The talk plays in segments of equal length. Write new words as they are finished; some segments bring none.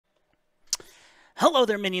Hello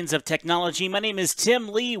there, minions of technology. My name is Tim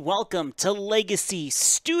Lee. Welcome to Legacy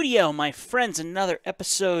Studio, my friends. Another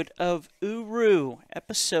episode of Uru,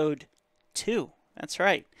 episode 2. That's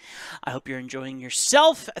right. I hope you're enjoying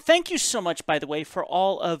yourself. Thank you so much, by the way, for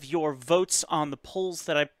all of your votes on the polls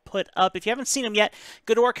that I put up. If you haven't seen them yet,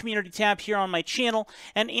 go to our community tab here on my channel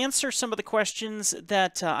and answer some of the questions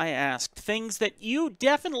that I asked. Things that you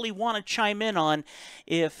definitely want to chime in on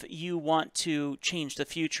if you want to change the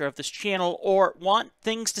future of this channel or want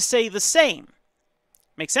things to stay the same.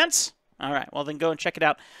 Make sense? All right, well then go and check it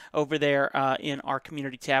out over there in our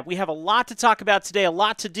community tab. We have a lot to talk about today, a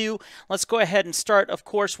lot to do. Let's go ahead and start, of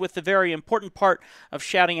course, with the very important part of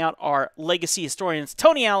shouting out our legacy historians,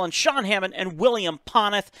 Tony Allen, Sean Hammond, and William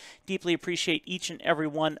Poneth. Deeply appreciate each and every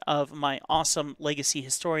one of my awesome legacy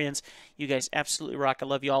historians. You guys absolutely rock. I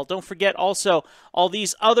love you all. Don't forget also all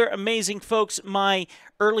these other amazing folks, my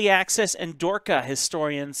early access and Dorka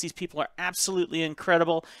historians. These people are absolutely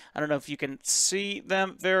incredible. I don't know if you can see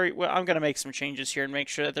them very well. I'm going to make some changes here and make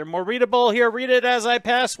sure that they're more readable. Here, read it as I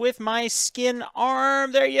pass with my skin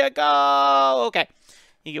arm. There you go. Okay,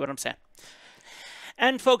 you get what I'm saying.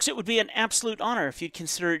 And folks, it would be an absolute honor if you'd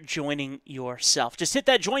consider joining yourself. Just hit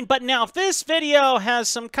that join button now. If this video has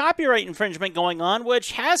some copyright infringement going on,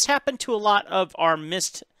 which has happened to a lot of our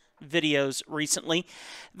Myst videos recently,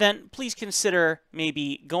 then please consider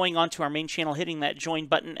maybe going onto our main channel, hitting that join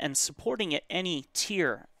button, and supporting at any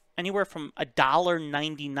tier, anywhere from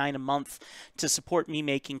 $1.99 a month to support me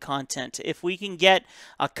making content. If we can get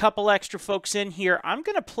a couple extra folks in here, I'm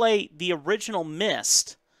going to play the original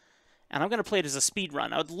Myst, and I'm going to play it as a speed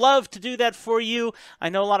run. I would love to do that for you. I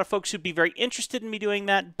know a lot of folks who'd be very interested in me doing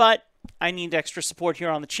that, but I need extra support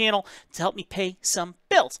here on the channel to help me pay some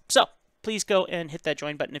bills. So please go and hit that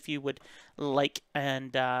join button if you would like.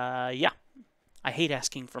 And yeah, I hate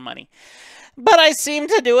asking for money, but I seem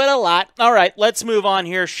to do it a lot. All right, let's move on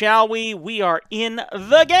here, shall we? We are in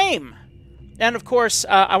the game. And of course,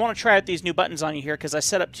 I want to try out these new buttons on you here because I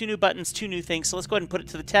set up 2 new buttons, 2 new things. So let's go ahead and put it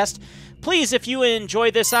to the test. Please, if you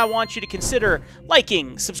enjoy this, I want you to consider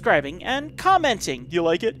liking, subscribing, and commenting. Do you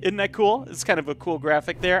like it? Isn't that cool? It's kind of a cool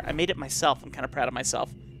graphic there. I made it myself. I'm kind of proud of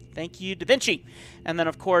myself. Thank you, Da Vinci. And then,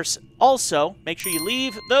 of course, also, make sure you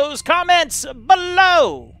leave those comments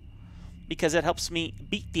below because it helps me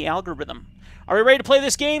beat the algorithm. Are we ready to play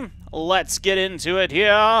this game? Let's get into it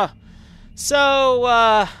here. So,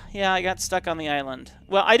 yeah, I got stuck on the island.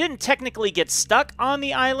 Well, I didn't technically get stuck on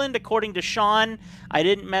the island, according to Sean. I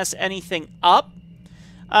didn't mess anything up.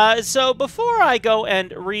 So before I go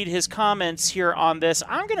and read his comments here on this,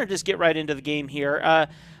 I'm going to just get right into the game here.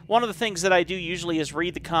 One of the things that I do usually is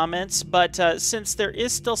read the comments, but since there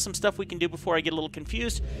is still some stuff we can do before I get a little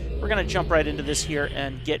confused, we're going to jump right into this here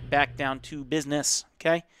and get back down to business,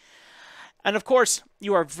 okay? And of course,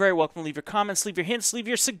 you are very welcome to leave your comments, leave your hints, leave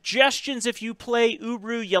your suggestions if you play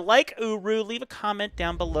Uru, you like Uru. Leave a comment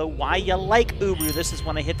down below why you like Uru. This is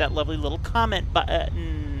when I hit that lovely little comment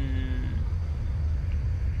button.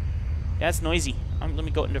 That's noisy. Let me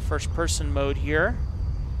go into first-person mode here.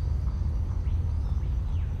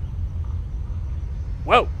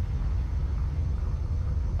 Whoa.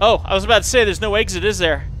 Oh, I was about to say there's no exit, is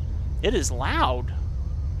there? It is loud.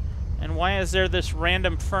 And why is there this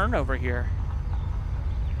random fern over here?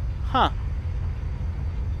 Huh.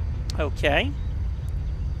 Okay.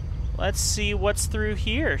 Let's see what's through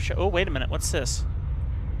here. Oh, wait a minute. What's this?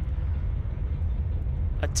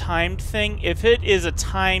 A timed thing? If it is a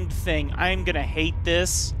timed thing, I'm going to hate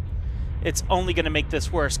this. It's only going to make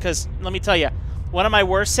this worse. Because, let me tell you, what am I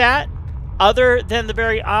worse at? Other than the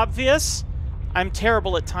very obvious, I'm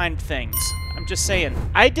terrible at timed things. I'm just saying.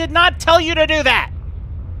 I did not tell you to do that!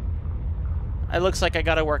 It looks like I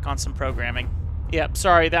gotta work on some programming. Yep,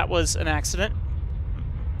 sorry, that was an accident.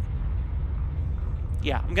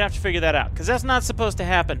 Yeah, I'm gonna have to figure that out, because that's not supposed to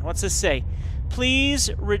happen. What's this say? Please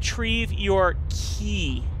retrieve your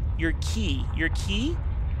key. Your key. Your key?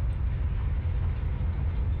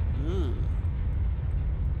 Ooh.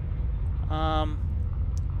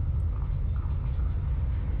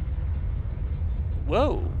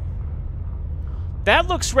 Whoa. That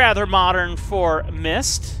looks rather modern for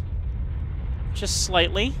Myst. Just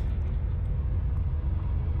slightly.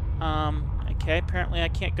 Okay, apparently I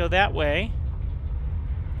can't go that way.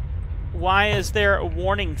 Why is there a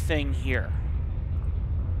warning thing here?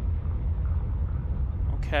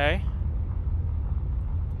 Okay.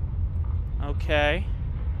 Okay.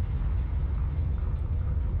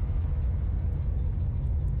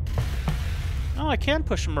 Oh, I can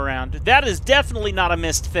push them around. That is definitely not a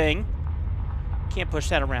Myst thing. Can't push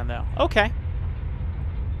that around, though. Okay.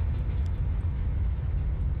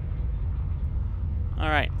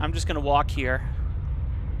 Alright, I'm just going to walk here.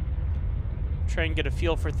 Try and get a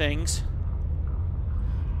feel for things.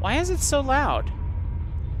 Why is it so loud?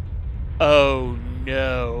 Oh,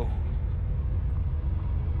 no.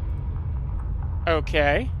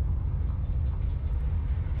 Okay.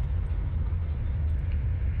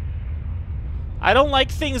 I don't like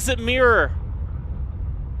things that mirror.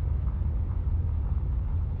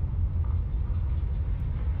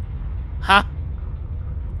 Huh?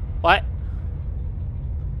 What?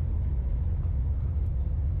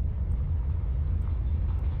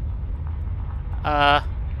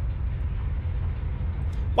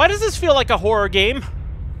 Why does this feel like a horror game?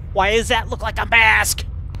 Why does that look like a mask?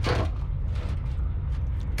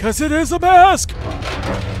 'Cause it is a mask!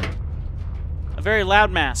 A very loud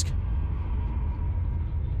mask.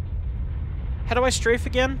 How do I strafe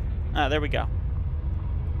again? Ah, there we go.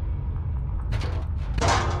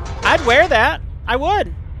 I'd wear that. I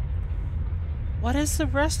would. What is the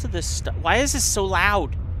rest of this stuff? Why is this so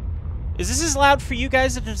loud? Is this as loud for you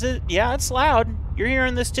guys as it is? Yeah, it's loud. You're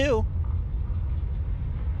hearing this too.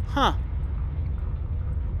 Huh.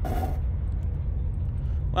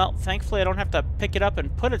 Well, thankfully I don't have to pick it up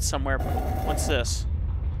and put it somewhere. What's this?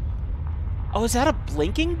 Oh, is that a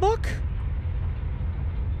blinking book?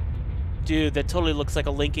 Dude, that totally looks like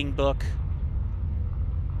a linking book.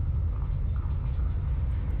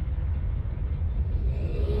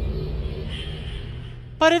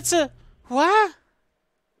 But it's a... What?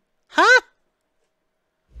 Huh?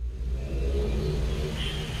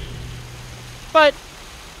 But...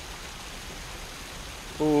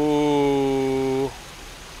 Ooh...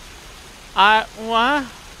 What?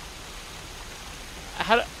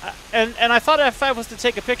 How do, and I thought if I was to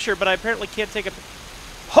take a picture, but I apparently can't take a...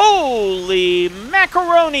 Holy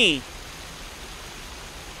macaroni!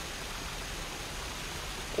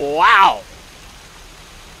 Wow!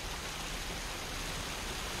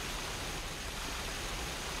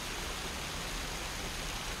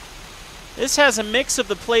 This has a mix of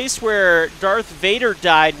the place where Darth Vader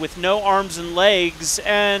died with no arms and legs,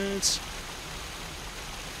 and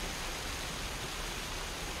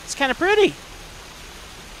it's kind of pretty.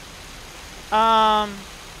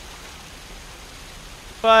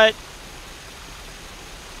 But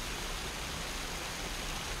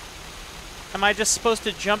am I just supposed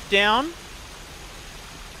to jump down?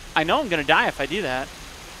 I know I'm going to die if I do that.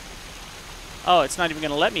 Oh, it's not even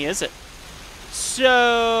going to let me, is it?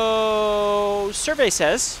 So, survey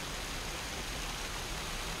says,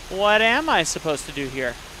 what am I supposed to do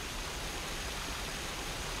here?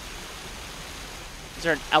 Is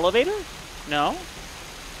there an elevator? No.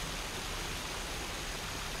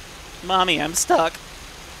 Mommy, I'm stuck.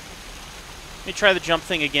 Let me try the jump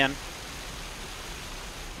thing again.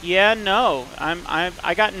 Yeah, no.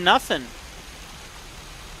 I got nothing.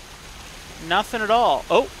 Nothing at all.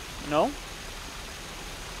 Oh, no.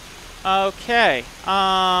 Okay.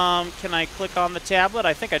 Can I click on the tablet?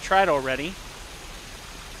 I think I tried already.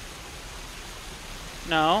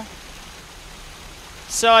 No.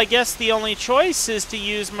 So I guess the only choice is to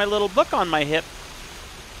use my little book on my hip.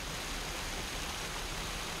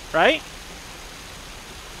 Right?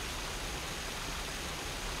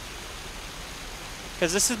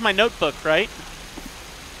 Because this is my notebook, right?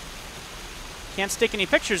 Can't stick any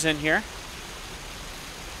pictures in here.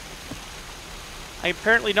 I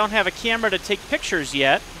apparently don't have a camera to take pictures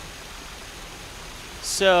yet.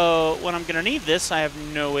 So when I'm going to need this, I have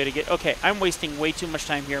no way to get... Okay, I'm wasting way too much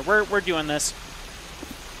time here. We're doing this.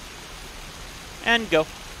 And go.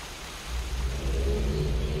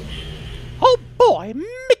 Oh boy,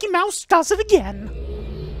 Mickey Mouse does it again.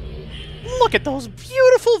 Look at those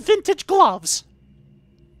beautiful vintage gloves.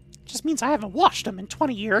 Just means I haven't washed them in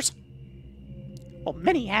 20 years. Well,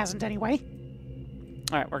 Minnie hasn't anyway.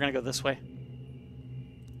 Alright, we're going to go this way.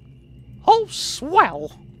 Oh,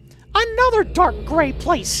 swell. Another dark gray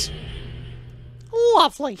place.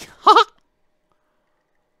 Lovely. Ha!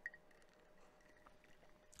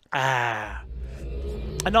 Ah.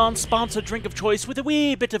 A non-sponsored drink of choice with a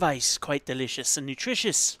wee bit of ice. Quite delicious and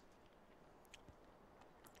nutritious.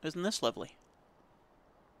 Isn't this lovely?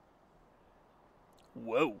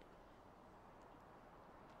 Whoa.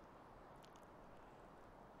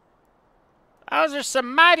 Those are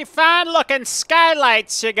some mighty fine-looking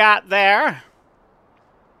skylights you got there.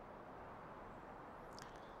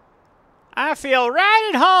 I feel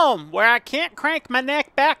right at home where I can't crank my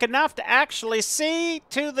neck back enough to actually see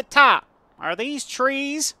to the top. Are these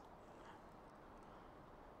trees?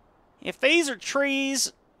 If these are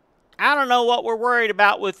trees, I don't know what we're worried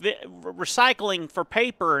about with recycling for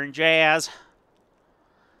paper and jazz.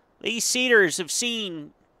 These cedars have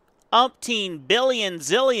seen umpteen billion,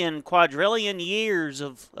 zillion, quadrillion years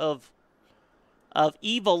of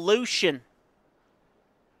evolution.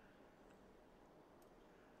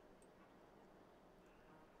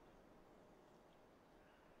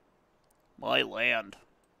 My land.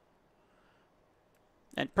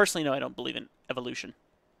 And personally, no, I don't believe in evolution.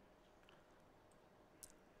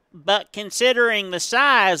 But considering the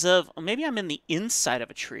size of... Maybe I'm in the inside of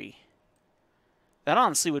a tree. That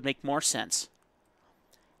honestly would make more sense.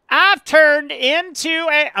 I've turned into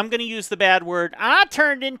a... I'm going to use the bad word. I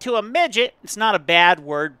turned into a midget. It's not a bad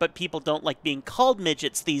word, but people don't like being called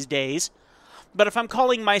midgets these days. But if I'm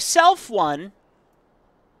calling myself one...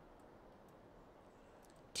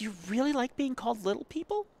 Do you really like being called little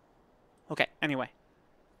people? Okay, anyway.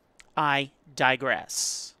 I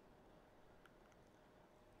digress.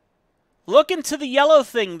 Look into the yellow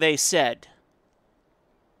thing, they said.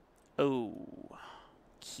 Oh.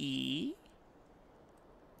 Key.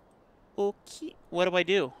 Okay. What do I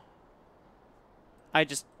do? I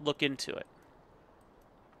just look into it.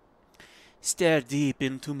 Stare deep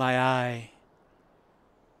into my eye.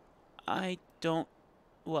 I don't...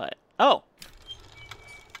 What? Oh.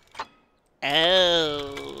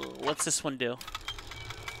 Oh. What's this one do?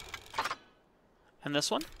 And this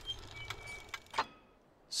one?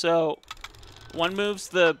 So, one moves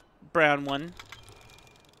the brown one.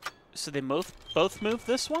 So they both move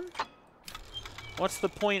this one? What's the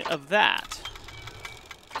point of that?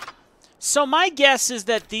 So my guess is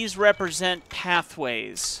that these represent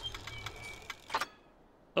pathways.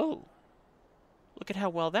 Oh. Look at how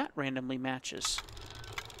well that randomly matches.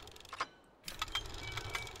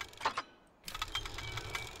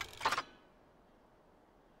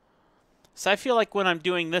 So I feel like when I'm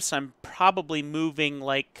doing this, I'm probably moving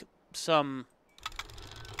like some...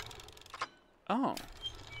 Oh.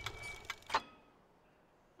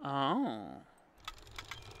 Oh.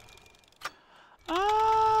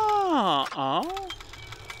 Oh. Oh.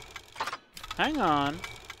 Hang on.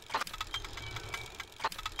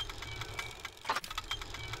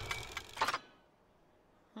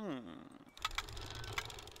 I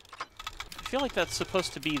feel like that's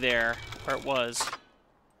supposed to be there, or it was.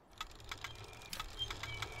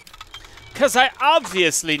 Because I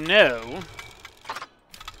obviously know...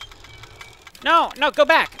 No, go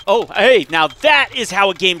back. Oh, hey, now that is how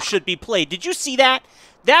a game should be played. Did you see that?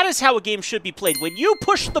 That is how a game should be played. When you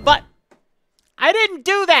push the button... I didn't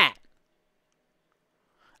do that!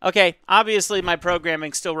 Okay, obviously my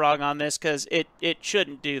programming's still wrong on this because it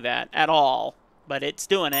shouldn't do that at all. But it's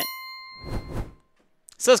doing it.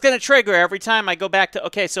 So it's going to trigger every time I go back to...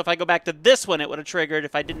 Okay, so if I go back to this one, it would have triggered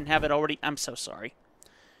if I didn't have it already. I'm so sorry.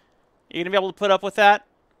 You going to be able to put up with that?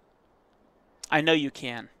 I know you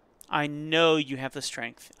can. I know you have the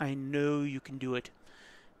strength. I know you can do it.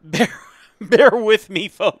 Bear with me,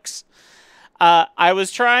 folks. I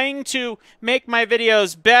was trying to make my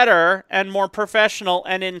videos better and more professional,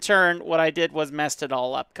 and in turn, what I did was messed it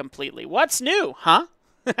all up completely. What's new, huh?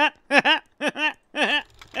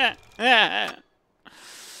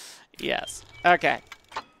 Yes. Okay.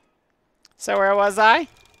 So where was I?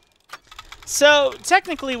 So,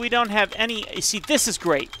 technically, we don't have any... See, this is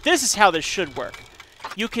great. This is how this should work.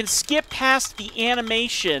 You can skip past the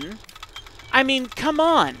animation. I mean, come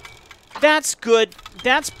on. That's good.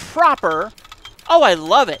 That's proper. Oh, I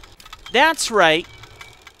love it. That's right.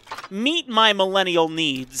 Meet my millennial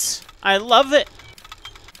needs. I love it.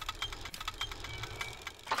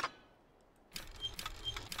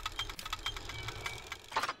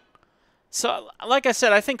 So, like I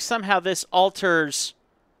said, I think somehow this alters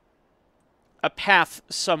a path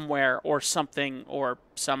somewhere or something or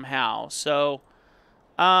somehow. So...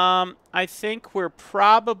 I think we're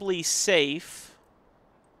probably safe.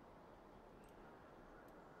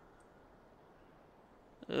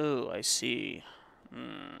 Oh, I see.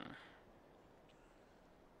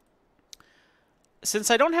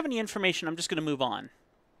 Since I don't have any information, I'm just going to move on.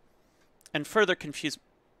 And further confuse...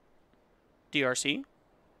 DRC?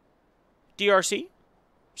 DRC?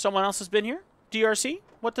 Someone else has been here? DRC?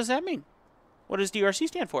 What does that mean? What does DRC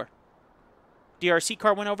stand for? DRC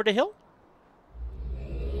car went over the hill?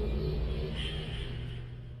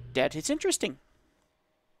 That is interesting.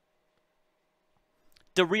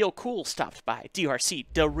 The Real Cool stopped by. DRC,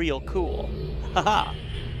 the Real Cool. Haha.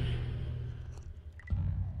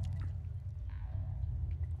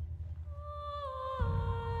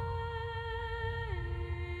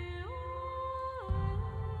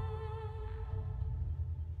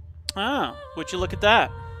 Oh, would you look at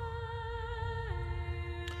that?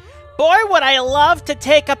 Boy, would I love to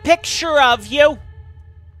take a picture of you.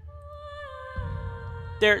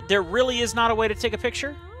 There really is not a way to take a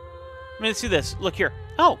picture? I mean, let's do this. Look here.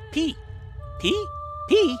 Oh, P. P?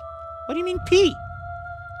 P? What do you mean P?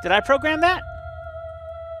 Did I program that?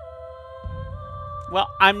 Well,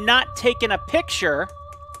 I'm not taking a picture.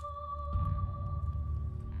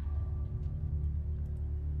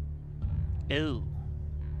 Ooh.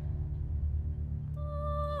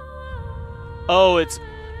 Oh, it's...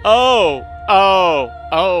 Oh! Oh!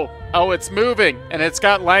 Oh! Oh, it's moving, and it's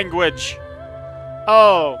got language.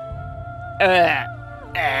 Oh!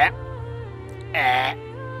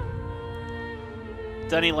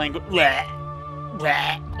 Dunny language.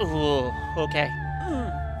 Ooh, okay.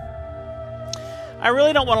 I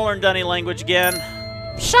really don't want to learn Dunny language again.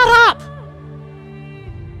 Shut up!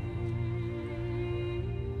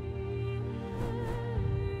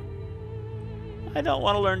 I don't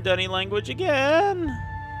want to learn Dunny language again.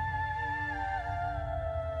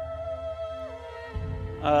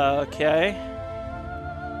 Okay.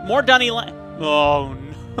 More Dunny language. Oh,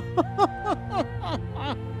 no.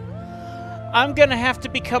 I'm gonna have to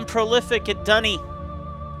become prolific at Dunny.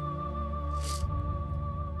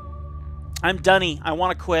 I'm Dunny. I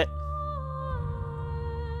want to quit.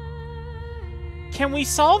 Can we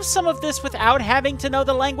solve some of this without having to know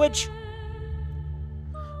the language?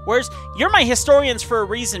 You're my historians for a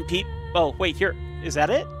reason, Pete. Oh, wait, here. Is that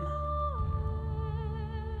it?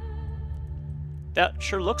 That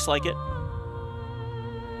sure looks like it.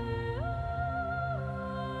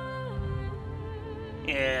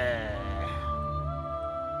 Yeah.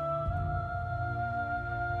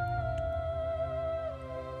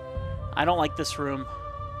 I don't like this room.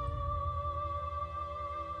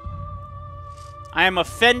 I am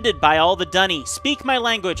offended by all the Dunny. Speak my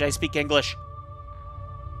language. I speak English.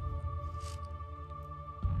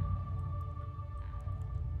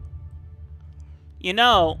 You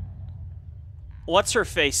know,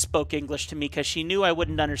 what's-her-face spoke English to me because she knew I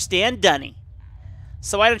wouldn't understand Dunny.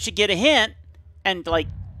 So why don't you get a hint and, like,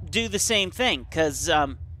 do the same thing? Because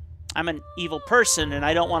I'm an evil person and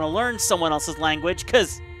I don't want to learn someone else's language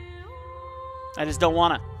because I just don't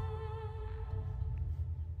want to.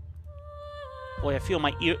 Boy, I feel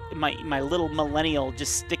my little millennial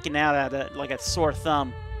just sticking out at it like a sore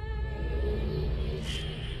thumb.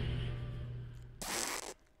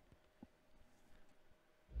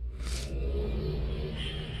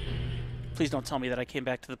 Please don't tell me that I came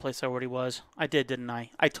back to the place I already was. I did, didn't I?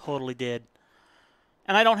 I totally did.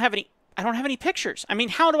 And I don't have any pictures. I mean,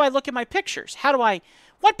 how do I look at my pictures?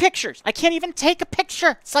 What pictures? I can't even take a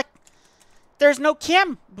picture. It's like there's no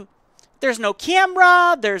camera.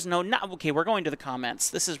 Okay, we're going to the comments.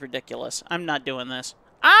 This is ridiculous. I'm not doing this.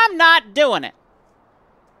 I'm not doing it.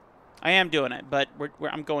 I am doing it, but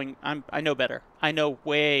I know better. I know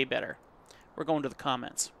way better. We're going to the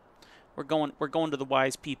comments. We're going to the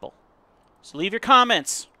wise people. So leave your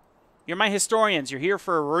comments. You're my historians. You're here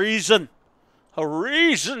for a reason. A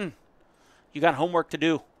reason. You got homework to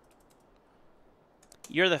do.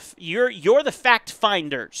 You're the fact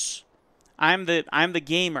finders. I'm the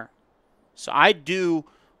gamer. So I do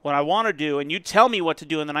what I want to do, and you tell me what to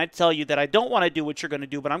do, and then I tell you that I don't want to do what you're going to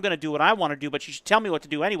do, but I'm going to do what I want to do, but you should tell me what to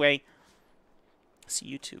do anyway. See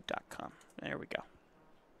youtube.com. There we go.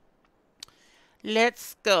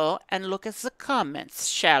 Let's go and look at the comments,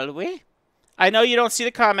 shall we? I know you don't see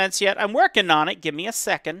the comments yet. I'm working on it. Give me a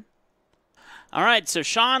second. All right, so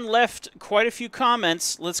Sean left quite a few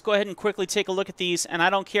comments. Let's go ahead and quickly take a look at these, and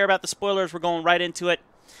I don't care about the spoilers. We're going right into it.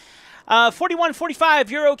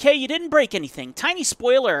 4145, you're okay. You didn't break anything. Tiny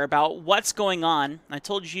spoiler about what's going on. I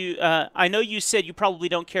told you, I know you said you probably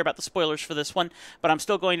don't care about the spoilers for this one, but I'm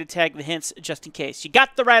still going to tag the hints just in case. You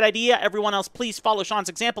got the right idea. Everyone else, please follow Sean's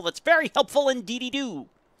example. That's very helpful indeedy-doo.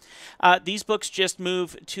 These books just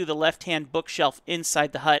move to the left-hand bookshelf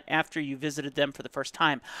inside the hut after you visited them for the first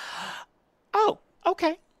time. Oh,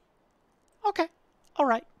 okay. Okay. All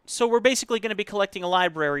right. So we're basically going to be collecting a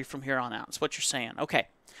library from here on out. That's what you're saying. Okay.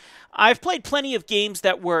 I've played plenty of games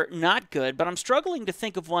that were not good, but I'm struggling to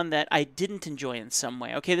think of one that I didn't enjoy in some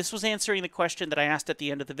way. Okay, this was answering the question that I asked at the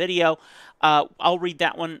end of the video. I'll read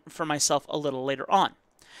that one for myself a little later on.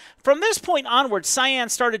 From this point onward, Cyan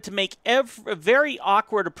started to make a very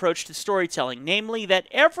awkward approach to storytelling, namely that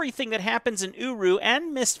everything that happens in Uru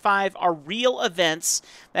and Myst 5 are real events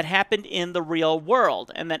that happened in the real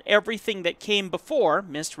world, and that everything that came before,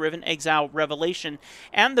 Myst, Riven, Exile, Revelation,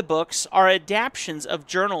 and the books, are adaptations of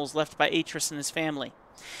journals left by Atris and his family.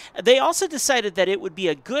 They also decided that it would be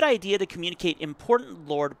a good idea to communicate important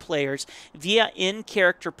lore to players via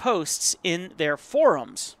in-character posts in their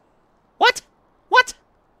forums. What? What?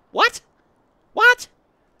 What? What?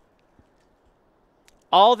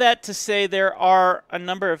 All that to say there are a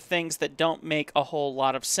number of things that don't make a whole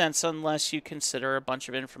lot of sense unless you consider a bunch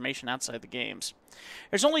of information outside the games.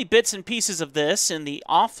 There's only bits and pieces of this in the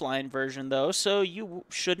offline version, though, so you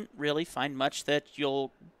shouldn't really find much that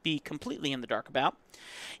you'll be completely in the dark about.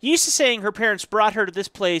 Used to saying her parents brought her to this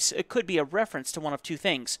place, it could be a reference to one of two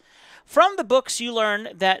things. From the books, you learn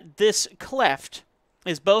that this cleft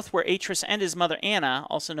is both where Atreus and his mother Anna,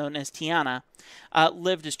 also known as Tiana,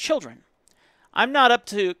 lived as children. I'm not up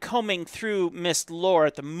to combing through Myst lore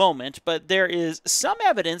at the moment, but there is some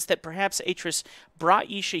evidence that perhaps Atreus brought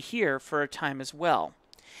Yisha here for a time as well.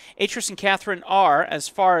 Atreus and Catherine are, as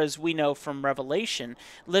far as we know from Revelation,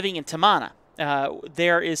 living in Tamana.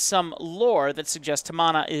 There is some lore that suggests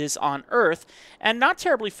Tamana is on Earth, and not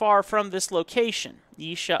terribly far from this location.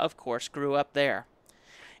 Yisha, of course, grew up there.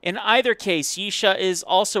 In either case, Yisha is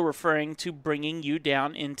also referring to bringing you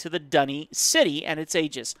down into the Dunny city and its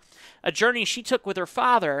ages, a journey she took with her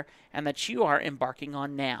father and that you are embarking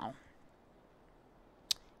on now.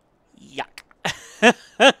 Yuck.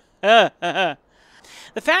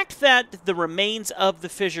 The fact that the remains of the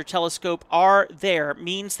fissure telescope are there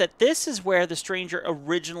means that this is where the stranger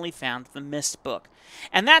originally found the Myst book.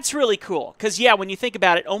 And that's really cool, because, yeah, when you think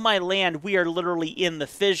about it, oh my land, we are literally in the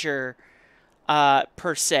fissure,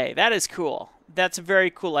 per se. That is cool. That's a very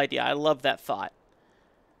cool idea. I love that thought.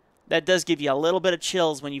 That does give you a little bit of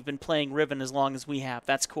chills when you've been playing Riven as long as we have.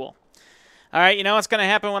 That's cool. All right, you know what's going to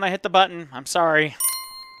happen when I hit the button? I'm sorry.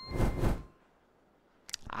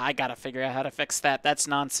 I got to figure out how to fix that. That's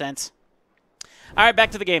nonsense. All right,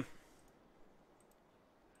 back to the game.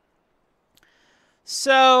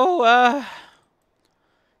 So,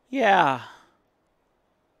 yeah.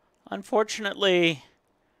 Unfortunately,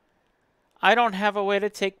 I don't have a way to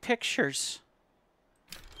take pictures.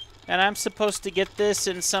 And I'm supposed to get this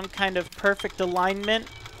in some kind of perfect alignment.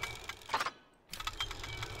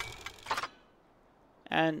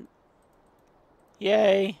 And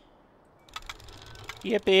yay.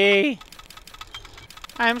 Yippee.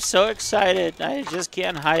 I'm so excited. I just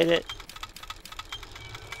can't hide it.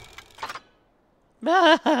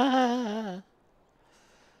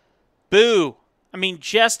 Boo. I mean,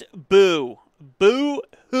 just boo.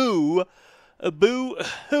 Boo-hoo.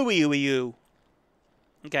 Boo-hooey-oo.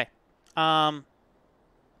 Okay. I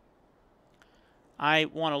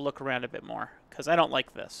want to look around a bit more, because I don't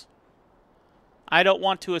like this. I don't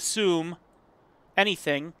want to assume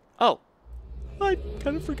anything. Oh. I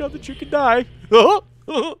kind of forgot that you could die.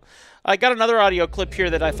 I got another audio clip here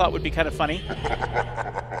that I thought would be kind of funny.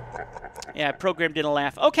 Yeah, I programmed in a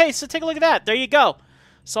laugh. Okay, so take a look at that. There you go.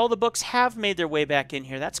 So all the books have made their way back in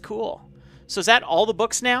here. That's cool. So is that all the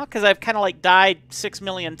books now? Because I've kind of like died 6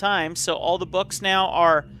 million times. So all the books now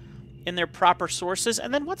are in their proper sources.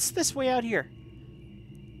 And then what's this way out here?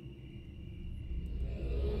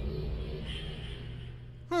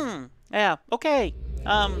 Yeah, okay.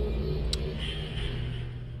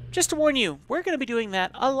 Just to warn you, we're going to be doing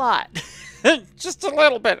that a lot. Just a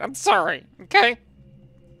little bit. I'm sorry. Okay?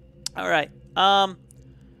 All right.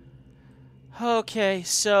 Okay,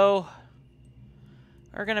 so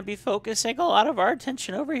we're going to be focusing a lot of our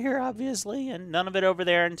attention over here, obviously, and none of it over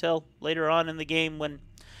there until later on in the game when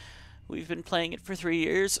we've been playing it for 3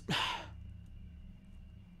 years.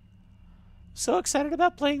 So excited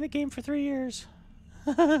about playing the game for 3 years.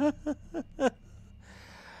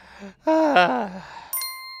 Alright,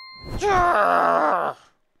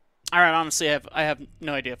 honestly, I have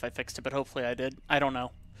no idea if I fixed it, but hopefully I did. I don't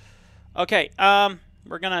know. Okay,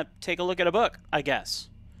 we're gonna take a look at a book, I guess.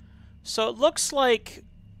 So it looks like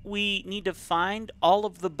we need to find all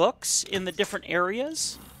of the books in the different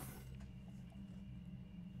areas.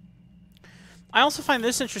 I also find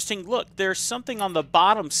this interesting. Look, there's something on the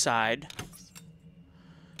bottom side.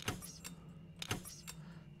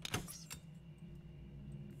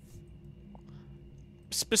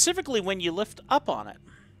 Specifically when you lift up on it.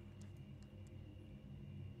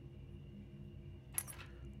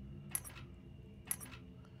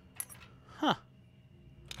 Huh.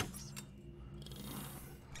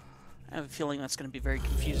 I have a feeling that's going to be very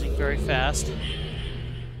confusing very fast.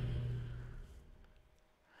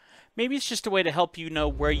 Maybe it's just a way to help you know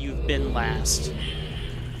where you've been last.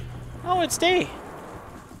 Oh, it's day.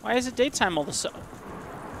 Why is it daytime all of a sudden?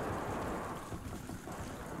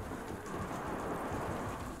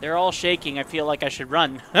 They're all shaking. I feel like I should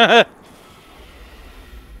run. I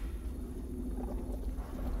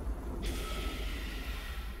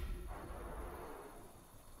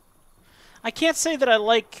can't say that I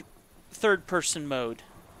like third-person mode.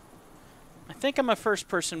 I think I'm a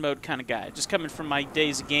first-person mode kind of guy, just coming from my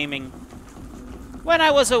days of gaming when I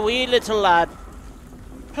was a wee little lad,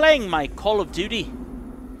 playing my Call of Duty.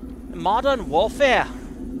 Modern warfare.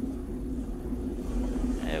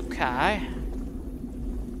 Okay.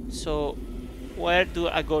 So, where do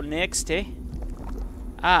I go next, eh?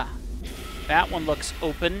 Ah, that one looks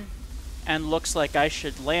open and looks like I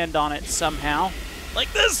should land on it somehow.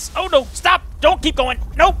 Like this! Oh no, stop! Don't keep going!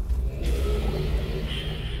 Nope!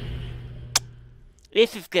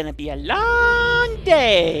 This is gonna be a long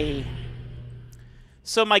day.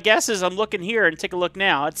 So my guess is I'm looking here and take a look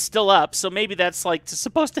now. It's still up, so maybe that's like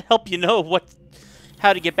supposed to help you know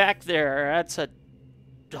how to get back there. That's a...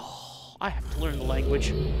 Oh, I have to learn the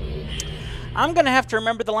language. I'm gonna have to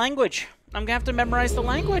remember the language. I'm gonna have to memorize the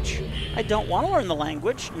language. I don't want to learn the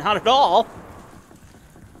language. Not at all.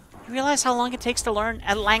 You realize how long it takes to learn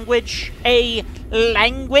a language? A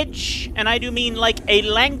language? And I do mean like a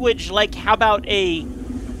language, like how about a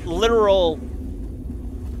literal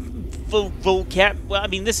vocab? Well, I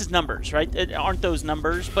mean, this is numbers, right? Aren't those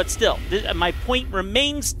numbers? But still, my point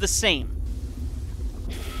remains the same.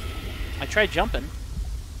 I tried jumping.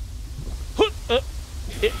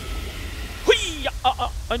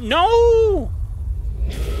 No!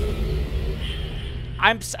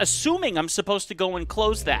 I'm assuming I'm supposed to go and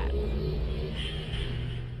close that.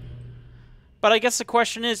 But I guess the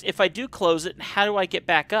question is, if I do close it, how do I get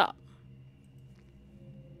back up?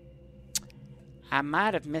 I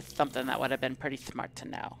might have missed something that would have been pretty smart to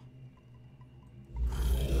know.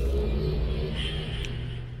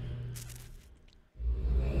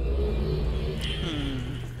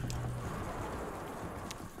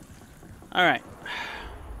 Alright.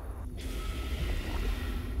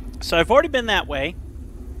 So I've already been that way.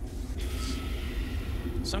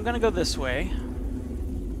 So I'm going to go this way.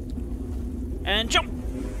 And jump!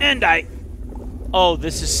 And die! Oh,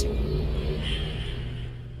 this is...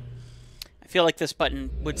 I feel like this button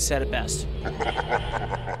would set it best.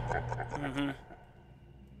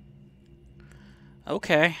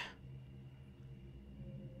 Okay.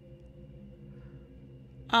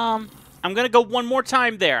 I'm going to go one more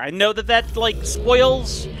time there. I know that like,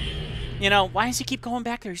 spoils... You know, why does he keep going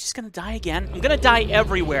back there? He's just going to die again. I'm going to die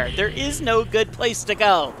everywhere. There is no good place to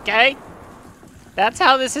go, okay? That's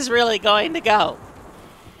how this is really going to go.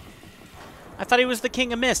 I thought he was the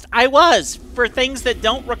King of Myst. I was, for things that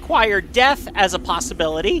don't require death as a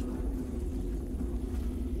possibility.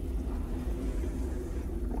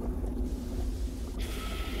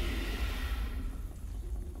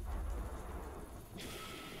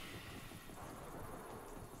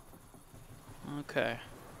 Okay.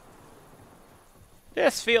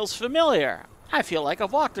 This feels familiar. I feel like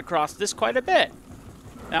I've walked across this quite a bit.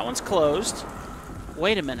 That one's closed.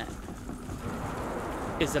 Wait a minute.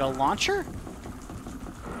 Is it a launcher?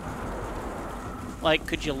 Like,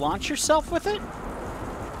 could you launch yourself with it?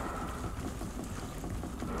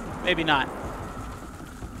 Maybe not.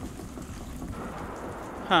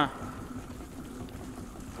 Huh.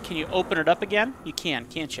 Can you open it up again? You can,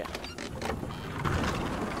 can't you?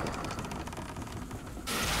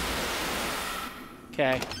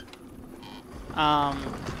 Okay.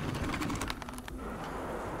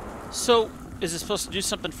 So, is it supposed to do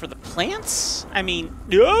something for the plants? I mean,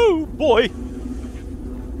 oh boy.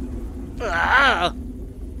 Ah!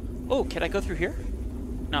 Oh, can I go through here?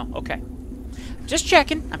 No, okay. Just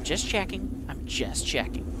checking. I'm just checking. I'm just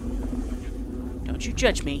checking. Don't you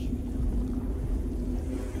judge me.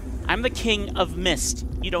 I'm the King of Myst.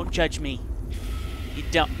 You don't judge me. You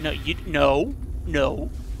don't. No, you. No. No.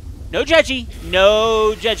 No judgy.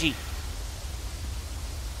 No judgy.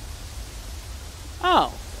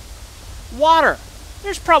 Oh. Water.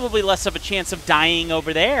 There's probably less of a chance of dying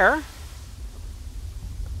over there.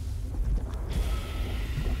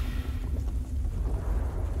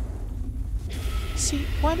 See,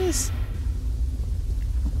 what is...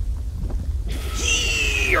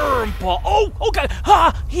 Oh, okay.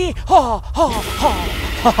 Ha, he, ha, ha, ha.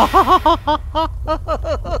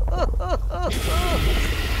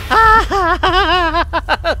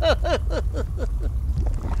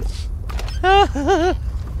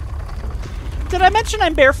 Did I mention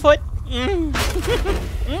I'm barefoot?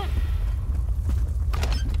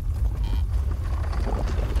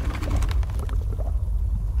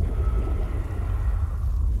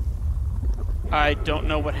 I don't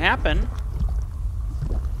know what happened.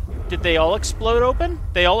 Did they all explode open?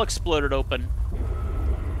 They all exploded open.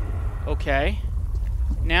 Okay.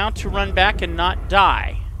 Now to run back and not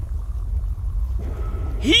die.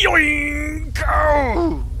 Yoink!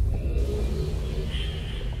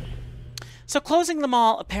 So closing them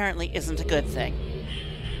all apparently isn't a good thing.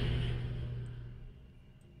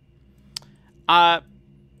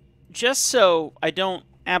 Just so I don't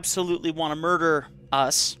absolutely want to murder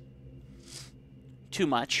us too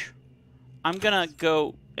much, I'm gonna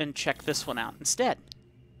go and check this one out instead.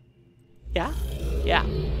 Yeah? Yeah.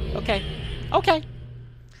 Okay. Okay.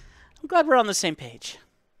 I'm glad we're on the same page.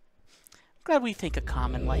 I'm glad we think a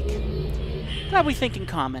common, like. Glad we think in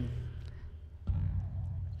common.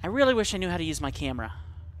 I really wish I knew how to use my camera.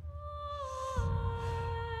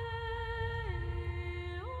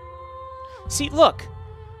 See, look.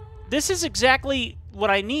 This is exactly what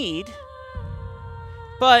I need.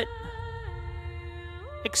 But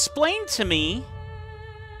explain to me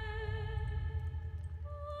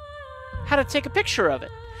how to take a picture of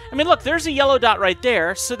it. I mean, look, there's a yellow dot right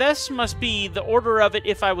there, so this must be the order of it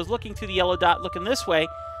if I was looking through the yellow dot looking this way.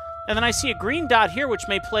 And then I see a green dot here, which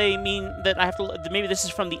may mean that I have to, maybe this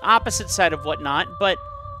is from the opposite side of whatnot, but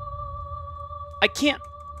I can't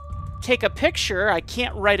take a picture, I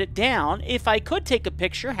can't write it down. If I could take a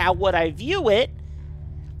picture, how would I view it?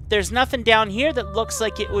 There's nothing down here that looks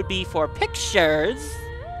like it would be for pictures.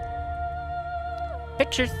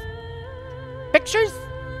 Pictures. Pictures?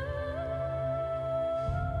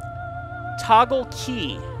 Toggle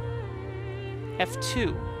key.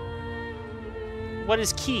 F2. What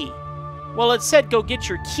is key? Well, it said go get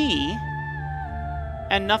your key,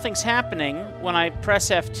 and nothing's happening when I press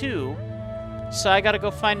F2, so I gotta go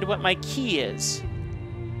find what my key is.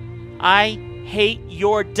 I hate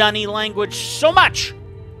your dunny language so much!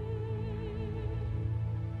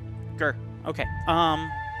 Grr. Okay,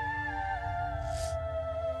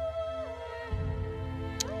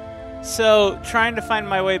 so, trying to find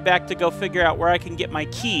my way back to go figure out where I can get my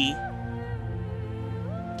key.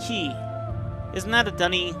 Key. Isn't that a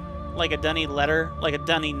dunny, like a dunny letter? Like a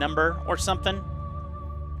dunny number or something?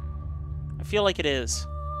 I feel like it is.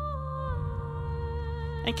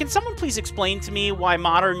 And can someone please explain to me why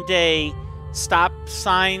modern day stop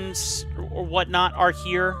signs or whatnot are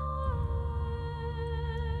here?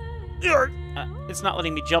 It's not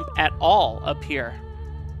letting me jump at all up here.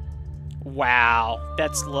 Wow,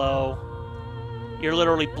 that's low. You're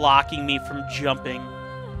literally blocking me from jumping.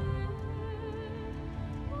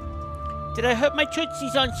 Did I hurt my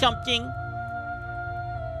tootsies on something?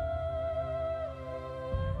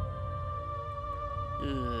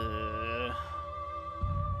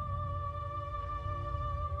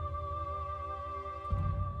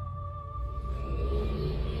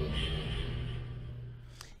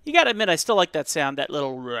 You gotta admit, I still like that sound, that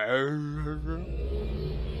little...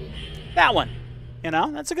 That one. You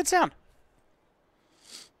know, that's a good sound.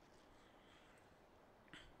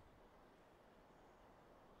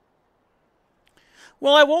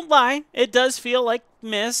 Well, I won't lie. It does feel like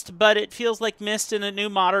Myst, but it feels like Myst in a new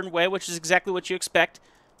modern way, which is exactly what you expect.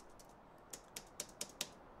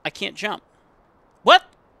 I can't jump. What?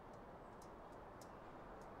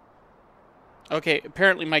 Okay,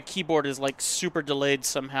 apparently my keyboard is like super delayed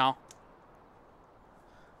somehow.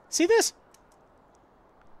 See this?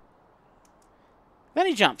 Then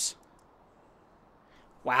he jumps.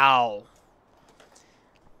 Wow.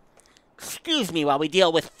 Excuse me while we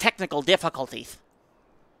deal with technical difficulties.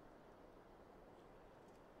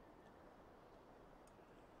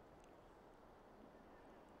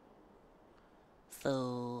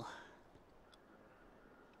 So,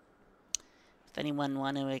 does anyone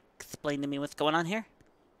want to explain to me what's going on here?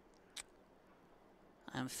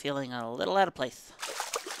 I'm feeling a little out of place.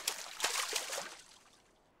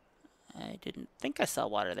 I didn't think I saw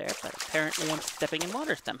water there, but apparently I'm stepping in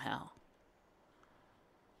water somehow.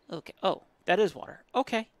 Okay. Oh, that is water.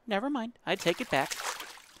 Okay, never mind. I take it back.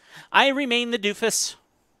 I remain the doofus.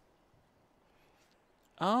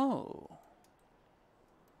 Oh.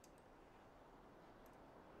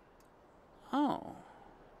 Oh.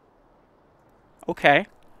 Okay.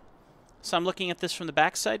 So I'm looking at this from the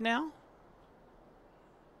backside now?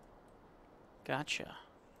 Gotcha.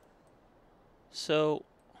 So,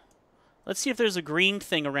 let's see if there's a green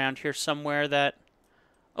thing around here somewhere that...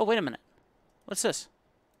 Oh, wait a minute. What's this?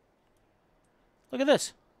 Look at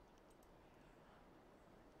this.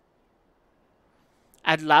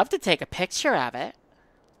 I'd love to take a picture of it.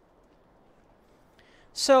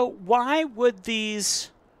 So, why would these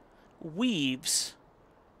weaves...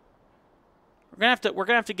 We're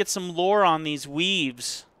gonna have to get some lore on these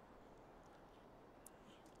weaves.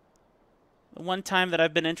 The one time that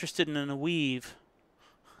I've been interested in a weave.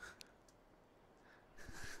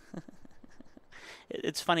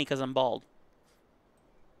 It's funny because I'm bald.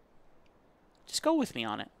 Just go with me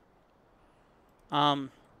on it.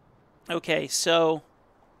 Okay, so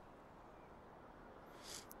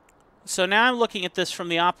now I'm looking at this from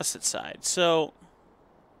the opposite side. So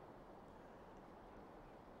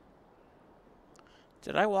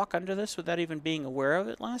did I walk under this without even being aware of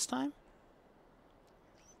it last time?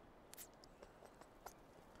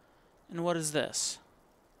 And what is this?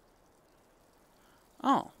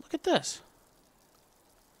 Oh, look at this.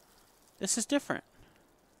 This is different.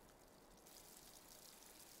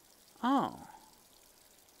 Oh.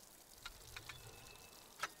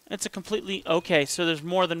 It's a completely... Okay, so there's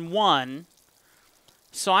more than one.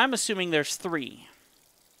 So I'm assuming there's 3.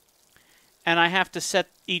 And I have to set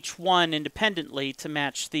each one independently to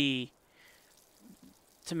match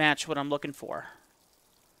what I'm looking for.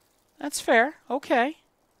 That's fair. Okay.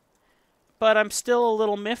 But I'm still a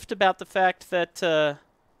little miffed about the fact that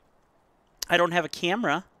I don't have a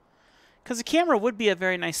camera. Because a camera would be a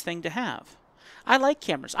very nice thing to have. I like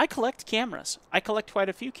cameras. I collect cameras. I collect quite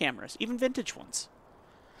a few cameras, even vintage ones.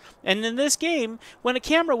 And in this game, when a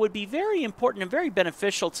camera would be very important and very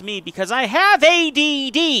beneficial to me because I have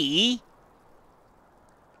ADD...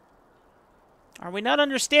 Are we not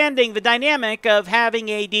understanding the dynamic of having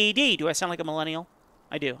ADD? Do I sound like a millennial?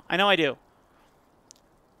 I do. I know I do.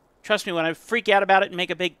 Trust me, when I freak out about it and make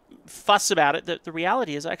a big fuss about it, the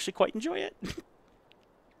reality is I actually quite enjoy it.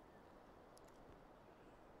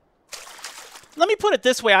 Let me put it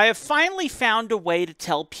this way. I have finally found a way to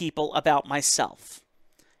tell people about myself.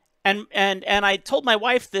 And I told my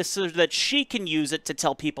wife this so that she can use it to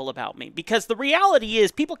tell people about me. Because the reality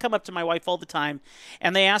is, people come up to my wife all the time,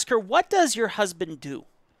 and they ask her, what does your husband do?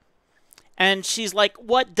 And she's like,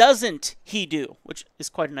 what doesn't he do? Which is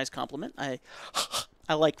quite a nice compliment. I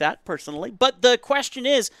like that, personally. But the question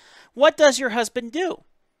is, what does your husband do?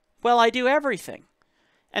 Well, I do everything.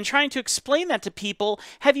 And trying to explain that to people,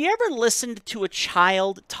 have you ever listened to a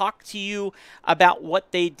child talk to you about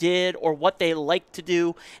what they did or what they like to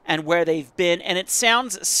do and where they've been, and it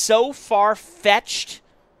sounds so far-fetched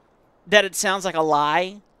that it sounds like a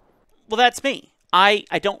lie? Well, that's me. I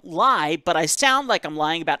don't lie, but I sound like I'm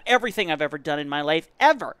lying about everything I've ever done in my life,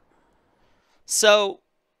 ever. So,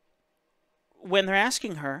 when they're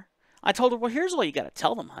asking her, I told her, well, here's what you got to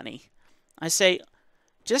tell them, honey. I say,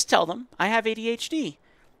 just tell them I have ADHD.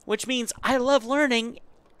 Which means I love learning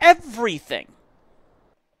everything.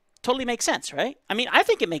 Totally makes sense, right? I mean, I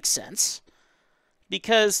think it makes sense.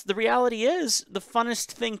 Because the reality is, the funnest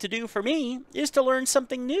thing to do for me is to learn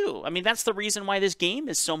something new. I mean, that's the reason why this game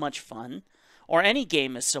is so much fun. Or any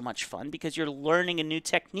game is so much fun. Because you're learning a new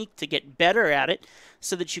technique to get better at it.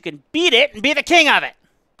 So that you can beat it and be the king of it.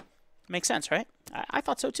 Makes sense, right? I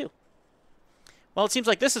thought so too. Well, it seems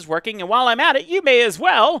like this is working. And while I'm at it, you may as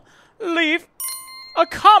well leave a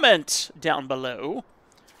comment down below.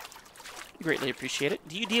 Greatly appreciate it.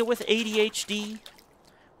 Do you deal with ADHD?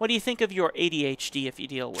 What do you think of your ADHD if you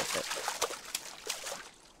deal with it?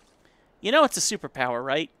 You know it's a superpower,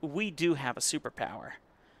 right? We do have a superpower.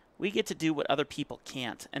 We get to do what other people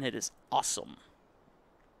can't, and it is awesome.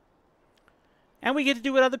 And we get to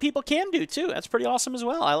do what other people can do, too. That's pretty awesome as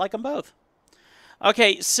well. I like them both.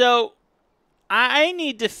 Okay, so I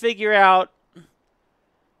need to figure out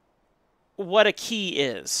what a key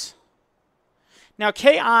is. Now,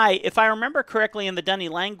 KI, if I remember correctly in the Dunny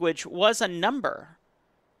language, was a number.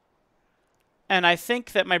 And I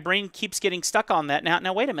think that my brain keeps getting stuck on that.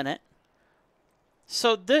 Now wait a minute.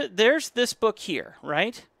 So there's this book here,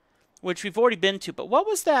 right? Which we've already been to. But what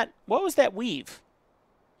was that weave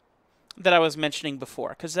that I was mentioning before?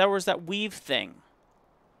 Because there was that weave thing.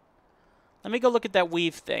 Let me go look at that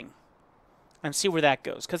weave thing and see where that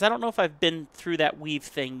goes. Because I don't know if I've been through that weave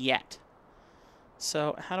thing yet.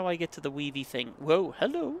 So, how do I get to the weavy thing? Whoa,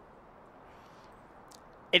 hello.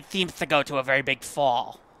 It seems to go to a very big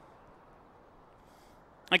fall.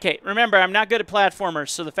 Okay, remember, I'm not good at platformers,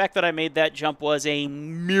 so the fact that I made that jump was a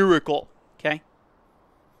miracle. Okay?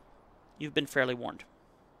 You've been fairly warned.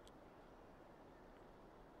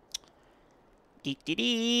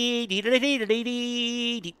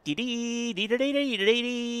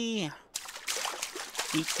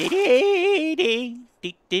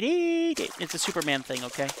 It's a Superman thing,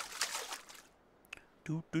 okay?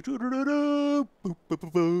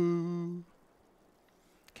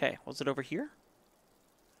 Okay, was it over here?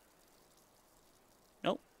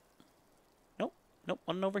 Nope. Nope. Nope,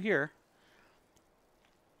 wasn't over here.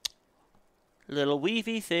 Little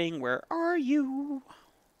weavy thing, where are you?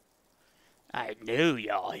 I knew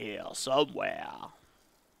y'all here somewhere.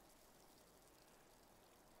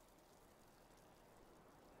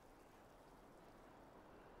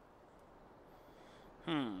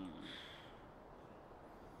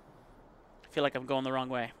 I feel like I'm going the wrong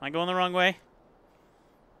way. Am I going the wrong way?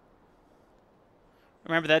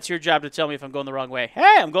 Remember, that's your job to tell me if I'm going the wrong way.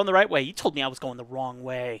 Hey, I'm going the right way. You told me I was going the wrong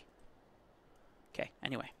way. Okay,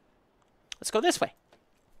 anyway. Let's go this way.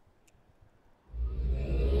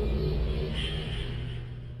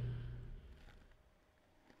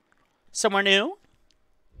 Somewhere new?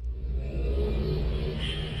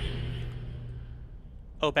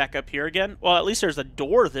 Oh, back up here again? Well, at least there's a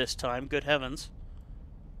door this time. Good heavens.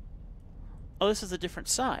 Oh, this is a different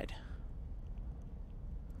side.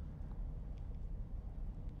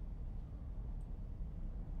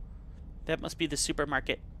 That must be the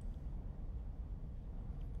supermarket.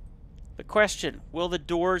 The question, will the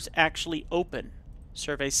doors actually open?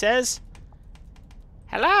 Survey says,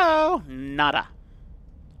 hello, nada.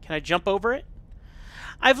 Can I jump over it?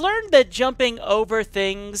 I've learned that jumping over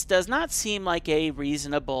things does not seem like a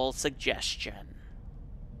reasonable suggestion.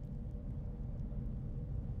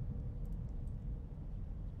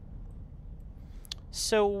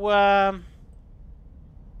 So,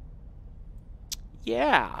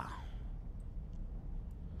 yeah.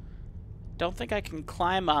 Don't think I can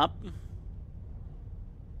climb up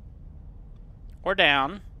or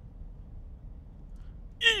down.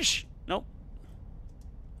 Eesh! Nope.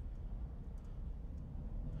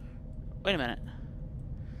 Wait a minute.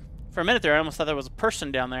 For a minute there, I almost thought there was a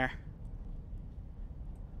person down there.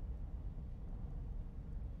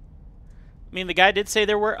 I mean, the guy did say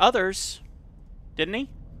there were others, didn't he?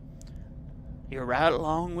 You're right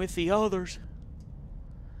along with the others.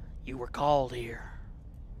 You were called here.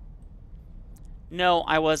 No,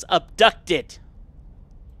 I was abducted.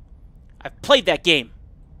 I've played that game.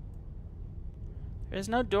 There's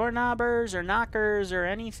no doorknobbers or knockers or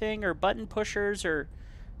anything or button pushers or...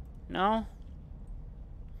 No?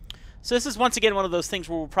 So this is once again one of those things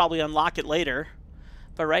where we'll probably unlock it later.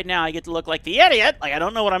 But right now I get to look like the idiot. Like I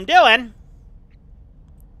don't know what I'm doing.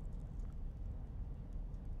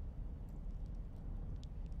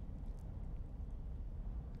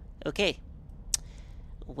 Okay.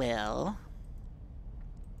 Well...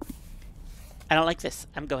 I don't like this.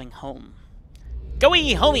 I'm going home.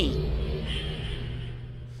 Go-y, homie!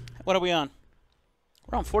 What are we on?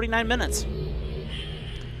 We're on 49 minutes.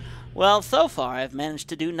 Well, so far I've managed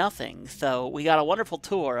to do nothing. So we got a wonderful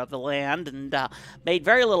tour of the land and made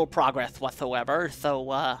very little progress whatsoever.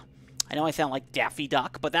 So I know I sound like Daffy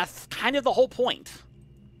Duck, but that's kind of the whole point.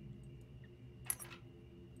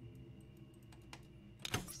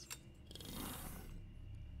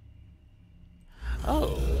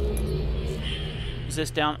 Oh. Is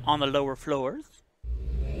this down on the lower floors?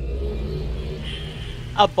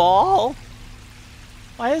 A ball?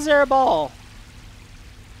 Why is there a ball?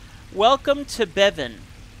 Welcome to Bevan.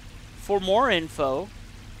 For more info,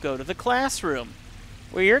 go to the classroom,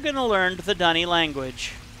 where you're going to learn the Dunny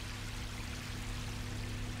language.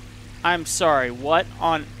 I'm sorry, what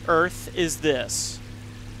on earth is this?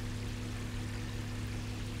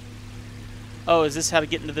 Oh, is this how to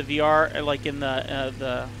get into the VR, like in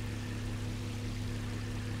the...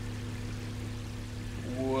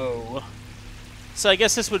 Whoa. So I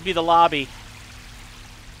guess this would be the lobby.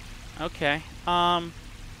 Okay. Alright,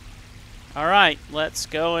 let's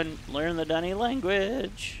go and learn the Dunny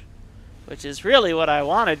language. Which is really what I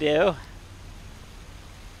want to do.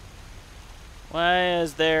 Why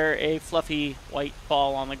is there a fluffy white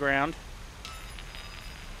ball on the ground?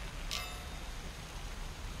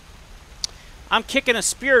 I'm kicking a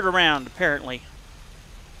spirit around, apparently.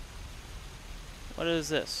 What is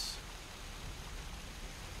this?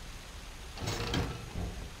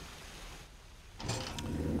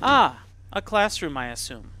 Ah, a classroom, I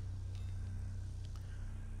assume.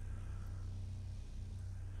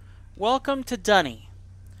 Welcome to Dunny.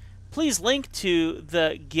 Please link to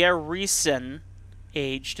the Garrison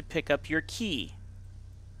age to pick up your key.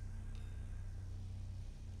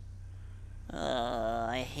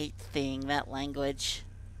 I hate saying that language.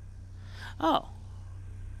 Oh.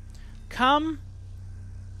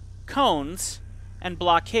 Cones and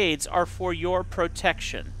blockades are for your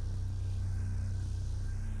protection.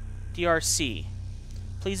 DRC.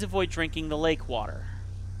 Please avoid drinking the lake water.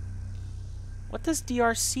 What does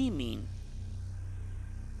DRC mean?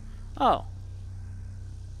 Oh.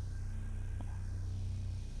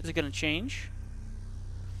 Is it going to change?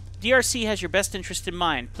 DRC has your best interest in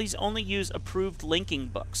mind. Please only use approved linking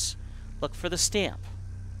books. Look for the stamp.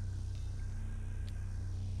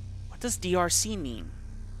 What does DRC mean?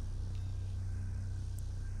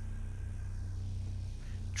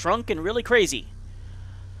 Drunk and really crazy.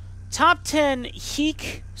 Top 10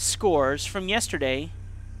 Heek scores from yesterday.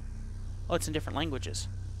 Oh, it's in different languages.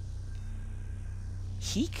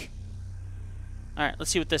 Heek? Alright,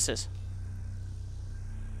 let's see what this is.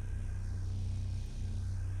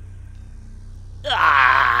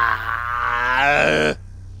 Ah!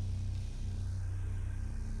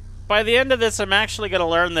 By the end of this, I'm actually going to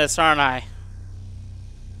learn this, aren't I?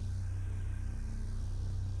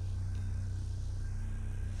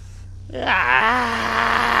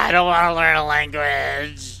 Ah! I don't want to learn a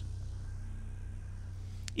language.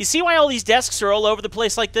 You see why all these desks are all over the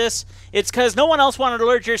place like this? It's because no one else wanted to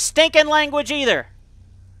learn your stinking language either.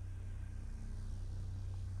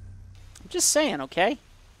 I'm just saying, okay?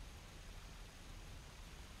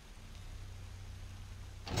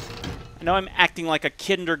 I know I'm acting like a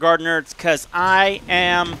kindergartner. It's because I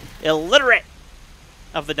am illiterate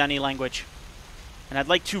of the Dunny language. And I'd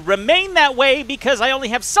like to remain that way because I only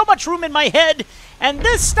have so much room in my head, and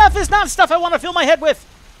this stuff is not stuff I want to fill my head with.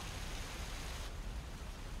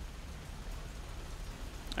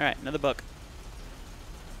 Alright, another book.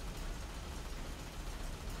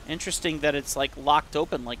 Interesting that it's like locked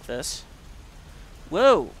open like this.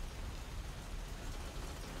 Whoa.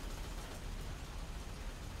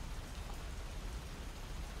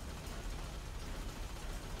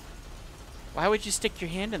 Why would you stick your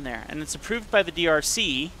hand in there? And it's approved by the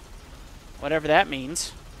DRC, whatever that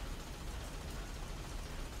means.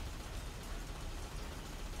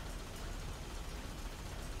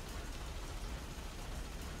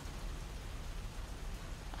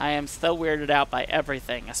 I am so weirded out by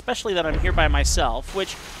everything, especially that I'm here by myself,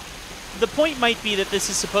 which the point might be that this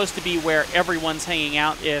is supposed to be where everyone's hanging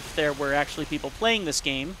out if there were actually people playing this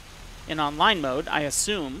game in online mode, I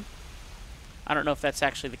assume. I don't know if that's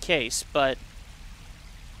actually the case, but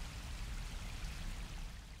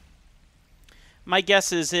my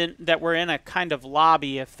guess is that we're in a kind of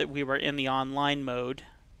lobby if that we were in the online mode.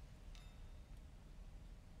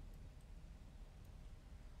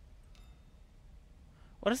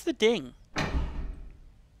 What is the ding?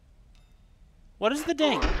 What is the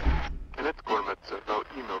ding?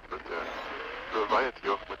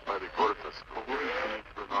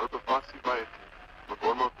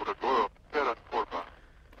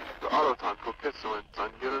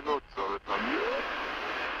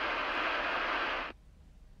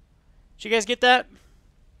 Did you guys get that?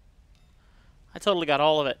 I totally got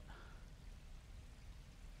all of it.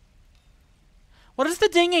 What is the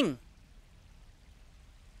dinging?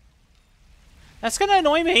 That's gonna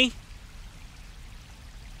annoy me.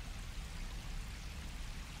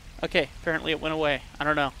 Okay, apparently it went away. I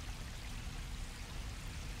don't know.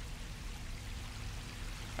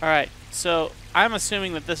 Alright, so I'm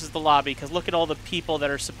assuming that this is the lobby, because look at all the people that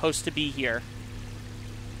are supposed to be here.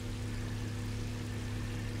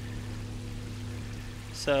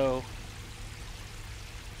 So,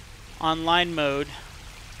 online mode.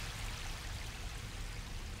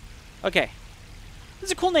 Okay. This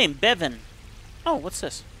is a cool name, Bevan. Oh, what's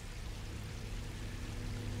this?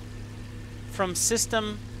 From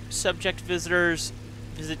System Subject Visitors,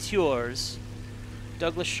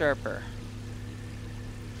 Douglas Sharper.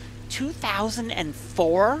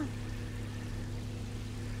 2004?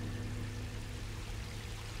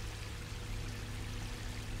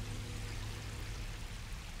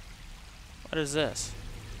 What is this?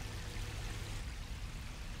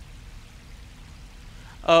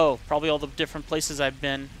 Oh, probably all the different places I've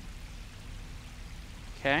been.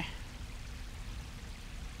 Okay.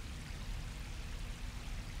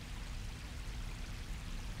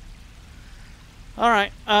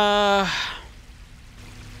 Alright,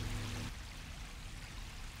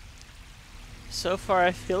 so far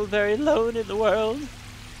I feel very alone in the world.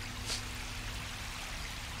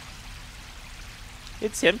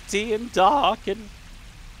 It's empty and dark and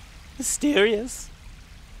mysterious.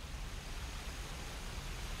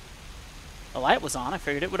 The light was on, I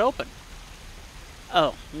figured it would open.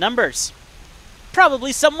 Oh, numbers.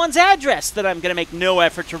 Probably someone's address that I'm gonna make no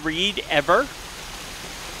effort to read, ever.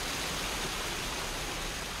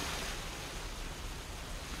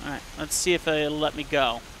 Alright, let's see if it'll let me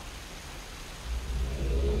go.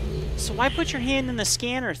 So why put your hand in the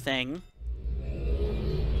scanner thing?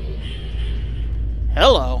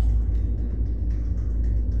 Hello.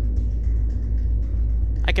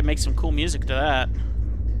 I could make some cool music to that.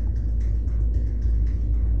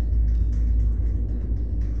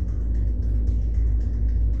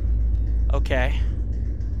 Okay.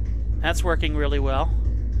 That's working really well.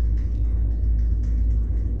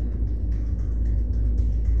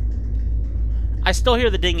 I still hear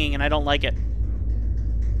the dinging and I don't like it.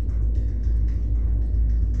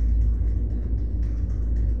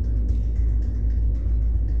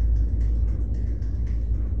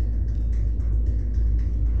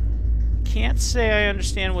 Can't say I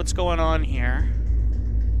understand what's going on here.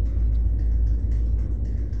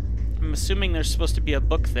 I'm assuming there's supposed to be a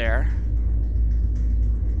book there.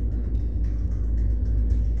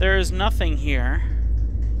 There is nothing here.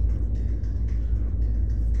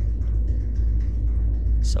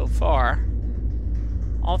 So far.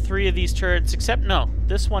 All three of these turrets, except no,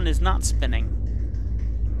 this one is not spinning.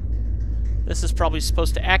 This is probably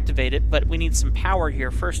supposed to activate it, but we need some power here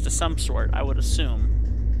first of some sort, I would assume.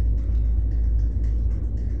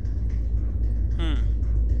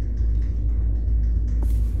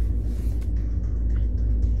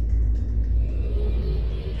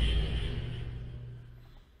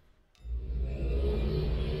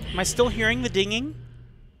 Am I still hearing the dinging?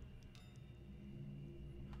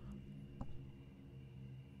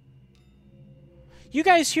 You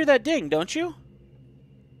guys hear that ding, don't you?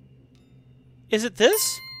 Is it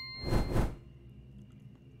this?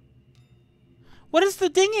 What is the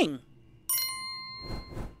dinging?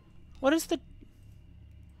 What is the...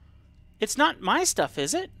 It's not my stuff,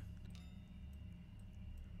 is it?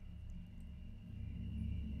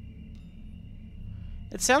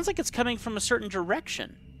 It sounds like it's coming from a certain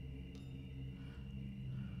direction.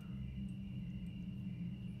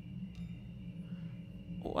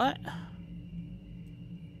 What?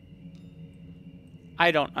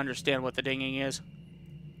 I don't understand what the dinging is.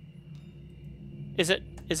 Is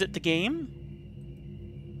it the game?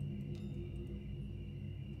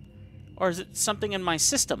 Or is it something in my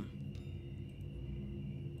system?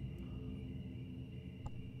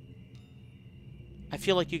 I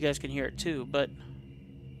feel like you guys can hear it too, but...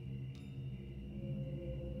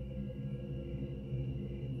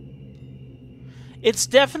 It's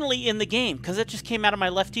definitely in the game, because it just came out of my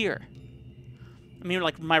left ear. I mean,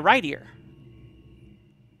 like, my right ear.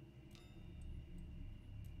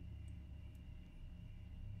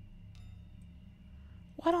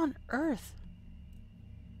 What on earth?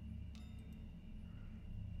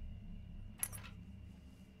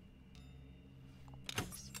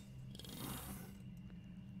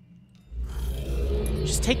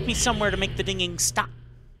 Just take me somewhere to make the dinging stop.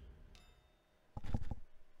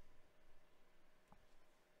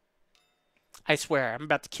 I swear, I'm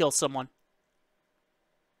about to kill someone.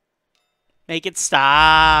 Make it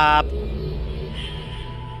stop.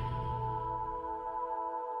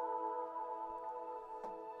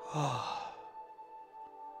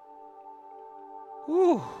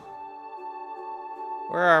 Whew.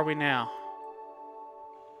 Where are we now?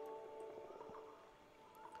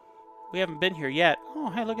 We haven't been here yet. Oh,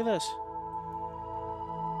 hey, look at this.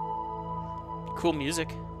 Cool music.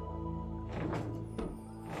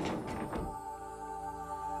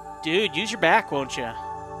 Dude, use your back, won't you?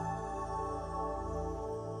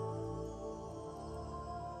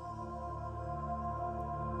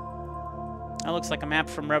 That looks like a map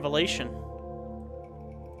from Revelation.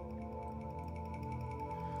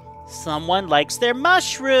 Someone likes their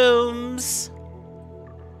mushrooms.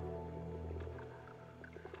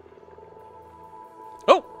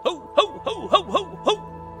 Ho, ho, ho, ho, ho, ho, ho.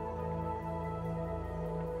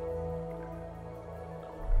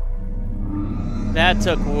 That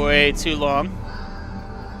took way too long.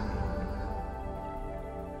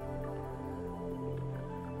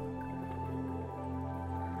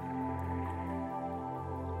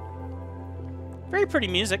 Very pretty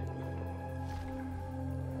music.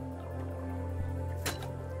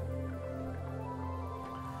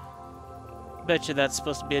 Bet you that's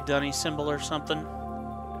supposed to be a dunny symbol or something.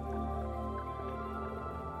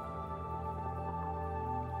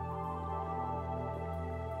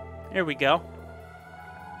 Here we go.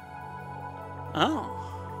 Oh.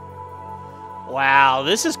 Wow,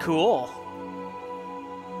 this is cool.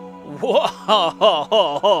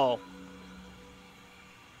 Whoa.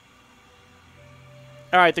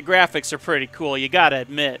 Alright, the graphics are pretty cool, you gotta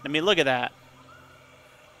admit. I mean, look at that.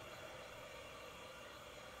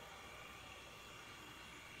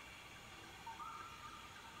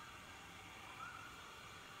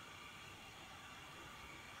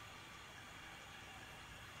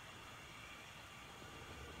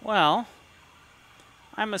 Well,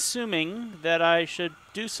 I'm assuming that I should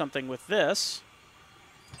do something with this.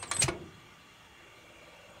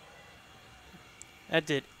 That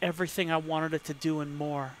did everything I wanted it to do and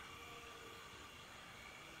more.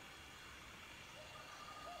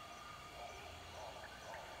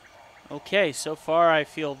 Okay, so far I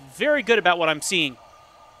feel very good about what I'm seeing.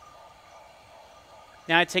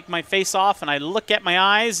 Now I take my face off and I look at my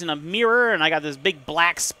eyes in a mirror and I got this big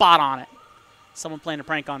black spot on it. Someone playing a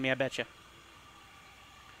prank on me, I bet you.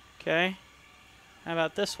 Okay. How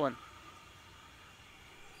about this one?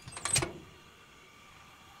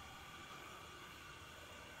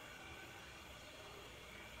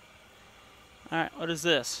 Alright, what is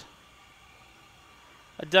this?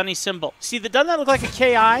 A dunny symbol. See, doesn't that look like a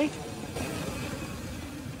KI?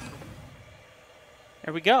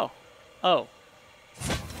 There we go. Oh.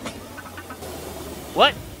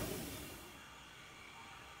 What?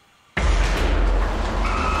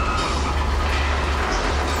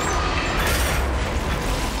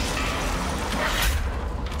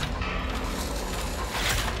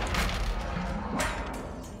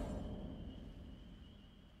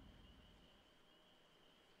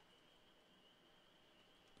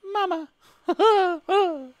 Mama.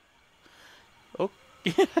 Oh.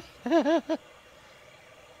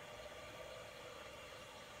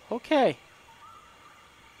 Okay.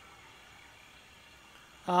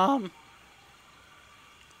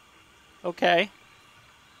 Okay.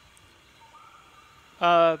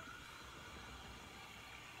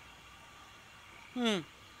 You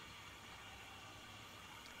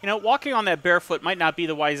know, walking on that barefoot might not be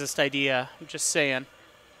the wisest idea. I'm just saying.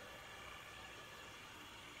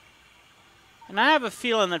 And I have a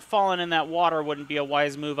feeling that falling in that water wouldn't be a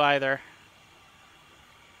wise move either.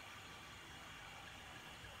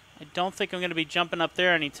 I don't think I'm going to be jumping up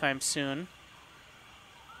there anytime soon.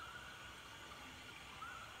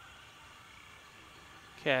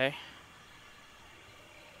 Okay.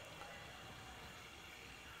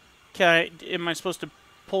 Am I supposed to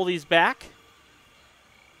pull these back?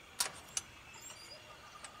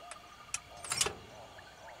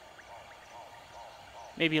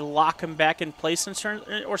 Maybe lock them back in place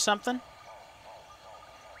or something?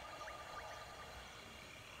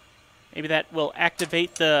 Maybe that will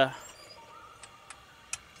activate the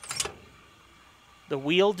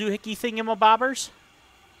wheel doohickey thingamabobbers?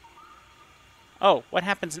 Oh, what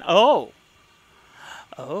happens? Oh!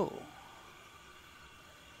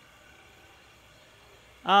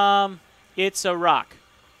 It's a rock.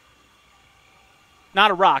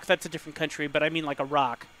 Not a rock, that's a different country, but I mean like a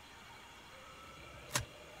rock.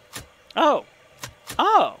 Oh!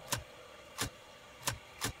 Oh!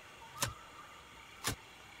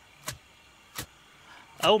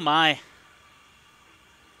 Oh my.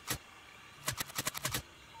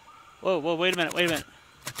 Whoa, wait a minute.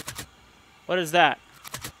 What is that?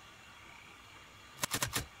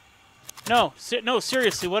 No,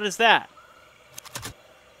 seriously, what is that?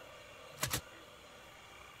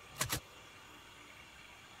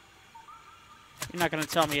 You're not going to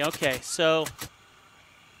tell me. Okay, so...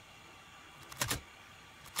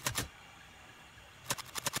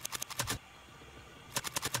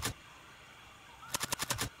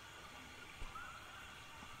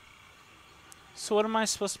 So what am I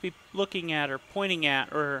supposed to be looking at or pointing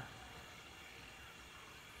at or...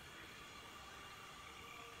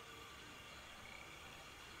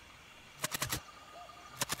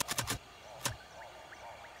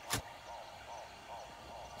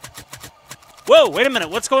 Whoa, wait a minute.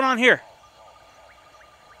 What's going on here?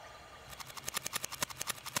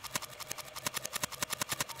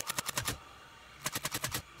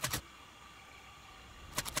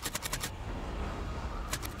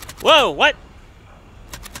 Whoa, what?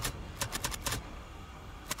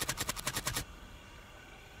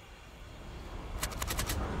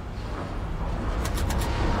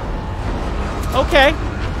 Okay.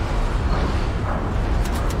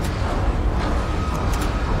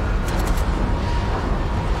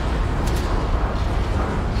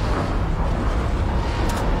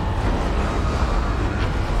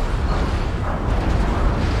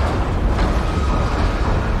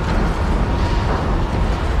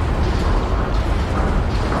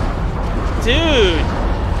 Dude,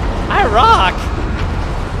 I rock.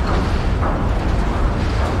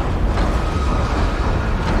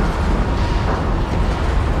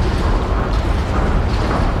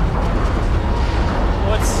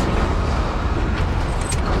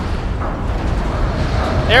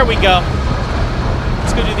 There we go.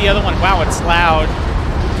 Let's go do the other one. Wow, it's loud.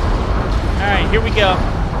 All right, here we go.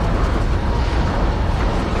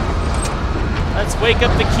 Let's wake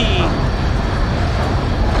up the key.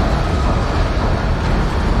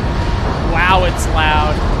 Wow, it's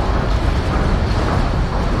loud.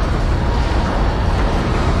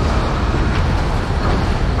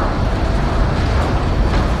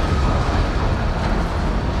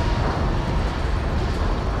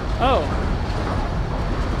 Oh.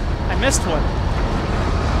 I missed one.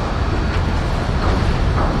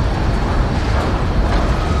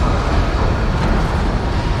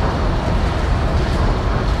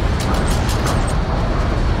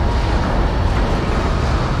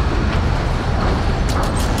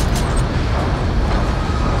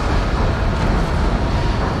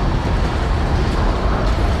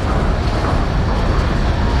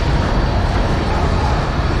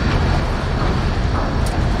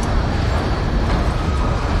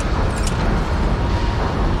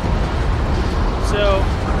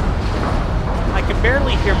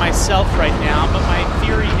 Myself right now, but my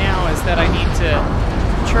theory now is that I need to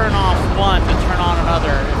turn off one to turn on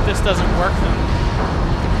another. If this doesn't work, then...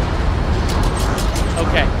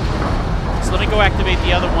 Okay. So let me go activate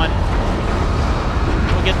the other one.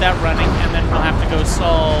 We'll get that running, and then we'll have to go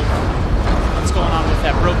solve what's going on with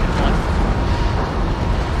that broken one.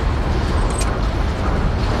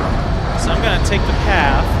 So I'm going to take the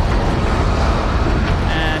path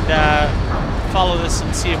and follow this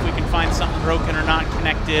and see if we can find something broken or not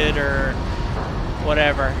connected or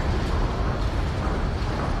Whatever.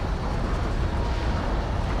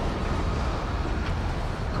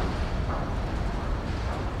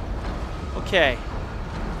 Okay.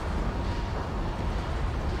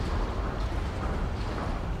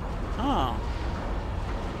 Oh.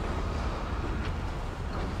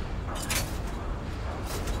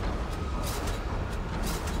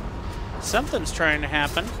 Something's trying to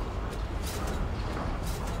happen.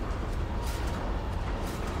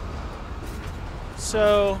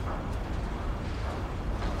 So...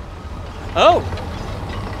 Oh!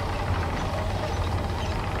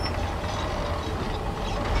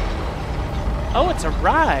 Oh, it's a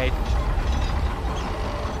ride.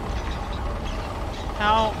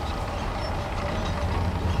 How?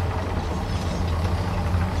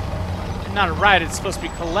 Not a ride, it's supposed to be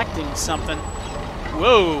collecting something.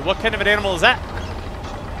 Whoa, what kind of an animal is that?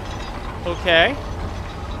 Okay.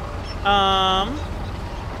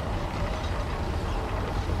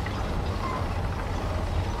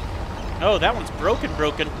 Oh, that one's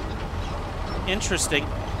broken. Interesting.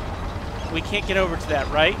 We can't get over to that,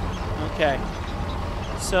 right? Okay.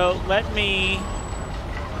 So, let me...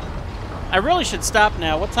 I really should stop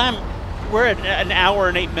now. What time? We're at an hour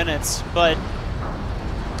and 8 minutes, but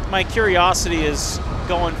my curiosity is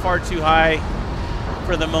going far too high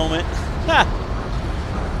for the moment.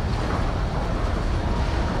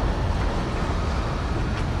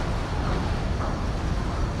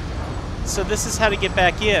 So this is how to get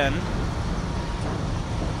back in.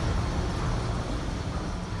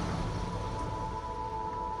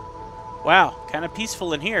 Wow, kind of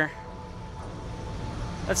peaceful in here.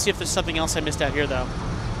 Let's see if there's something else I missed out here, though.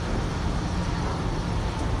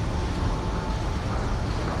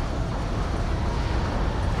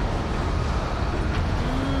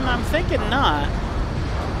 I'm thinking not.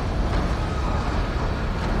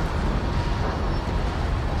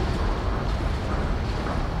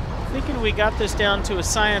 Thinking we got this down to a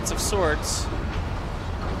science of sorts.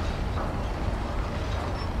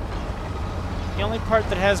 The only part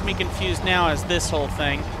that has me confused now is this whole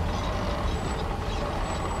thing.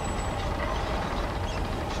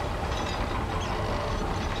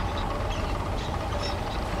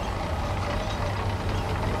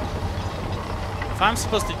 If I'm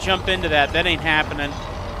supposed to jump into that, that ain't happening.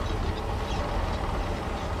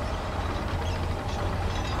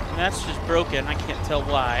 And that's just broken. I can't tell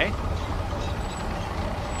why.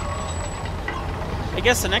 I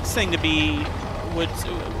guess the next thing to be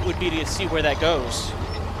would be to see where that goes.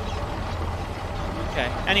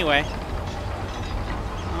 Okay. Anyway.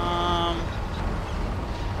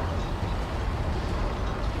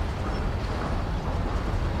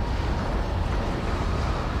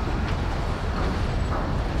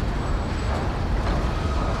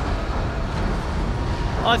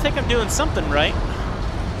 Well, I think I'm doing something right.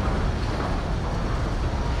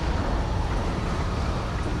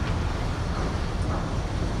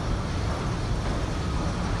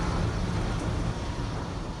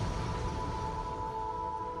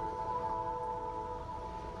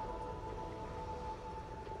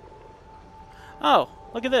 Oh,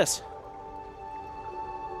 look at this.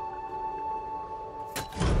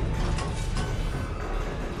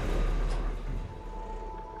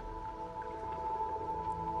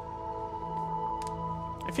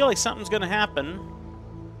 I feel like something's going to happen.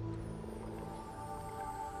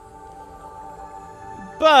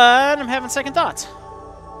 But I'm having second thoughts.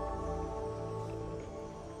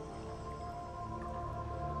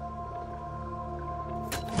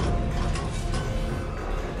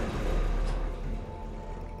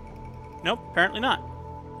 Nope, apparently not.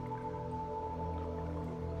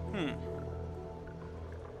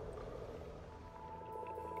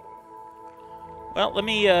 Well, let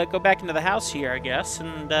me go back into the house here, I guess,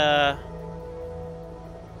 and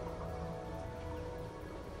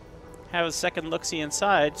have a second look-see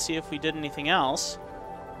inside, see if we did anything else.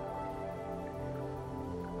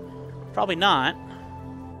 Probably not.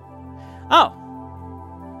 Oh!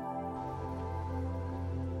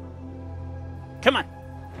 Come on!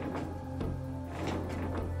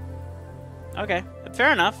 Okay,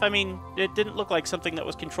 fair enough. I mean, it didn't look like something that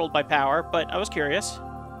was controlled by power, but I was curious.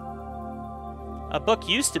 A book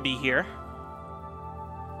used to be here.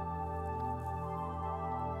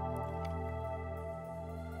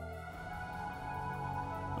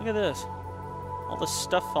 Look at this. All the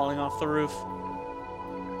stuff falling off the roof.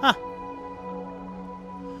 Huh.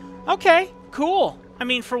 Okay, cool. I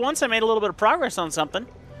mean, for once I made a little bit of progress on something.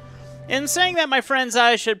 In saying that, my friends,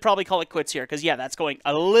 I should probably call it quits here, because, yeah, that's going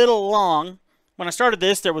a little long. When I started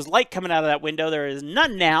this, there was light coming out of that window. There is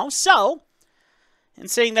none now, so... In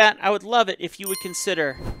saying that, I would love it if you would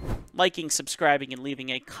consider liking, subscribing, and leaving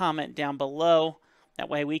a comment down below. That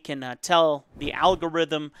way we can tell the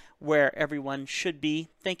algorithm where everyone should be.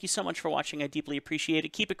 Thank you so much for watching. I deeply appreciate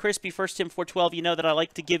it. Keep it crispy. 1 Tim 4:12. You know that I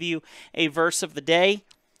like to give you a verse of the day.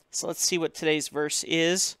 So let's see what today's verse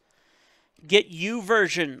is. Get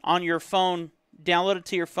YouVersion on your phone. Download it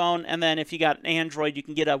to your phone. And then if you got an Android, you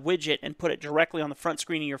can get a widget and put it directly on the front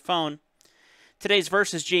screen of your phone. Today's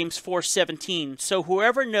verse is James 4:17. So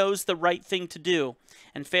whoever knows the right thing to do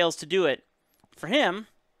and fails to do it, for him,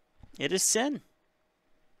 it is sin.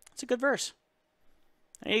 It's a good verse.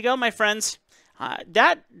 There you go, my friends.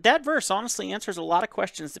 That verse honestly answers a lot of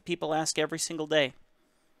questions that people ask every single day.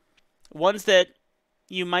 Ones that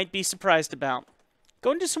you might be surprised about.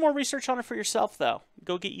 Go and do some more research on it for yourself, though.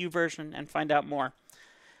 Go get YouVersion and find out more.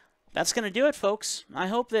 That's going to do it, folks. I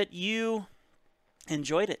hope that you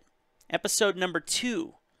enjoyed it. Episode number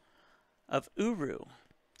 2 of Uru.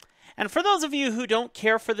 And for those of you who don't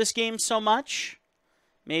care for this game so much,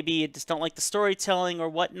 maybe you just don't like the storytelling or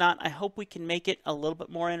whatnot, I hope we can make it a little bit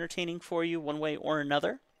more entertaining for you one way or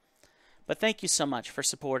another. But thank you so much for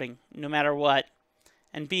supporting, no matter what,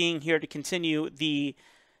 and being here to continue the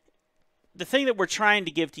thing that we're trying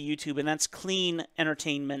to give to YouTube, and that's clean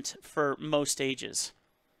entertainment for most ages.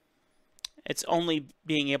 It's only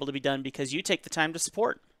being able to be done because you take the time to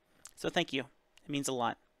support. So thank you. It means a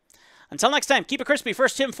lot. Until next time, keep it crispy. 1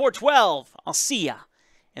 Tim 4:12. I'll see ya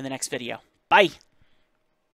in the next video. Bye.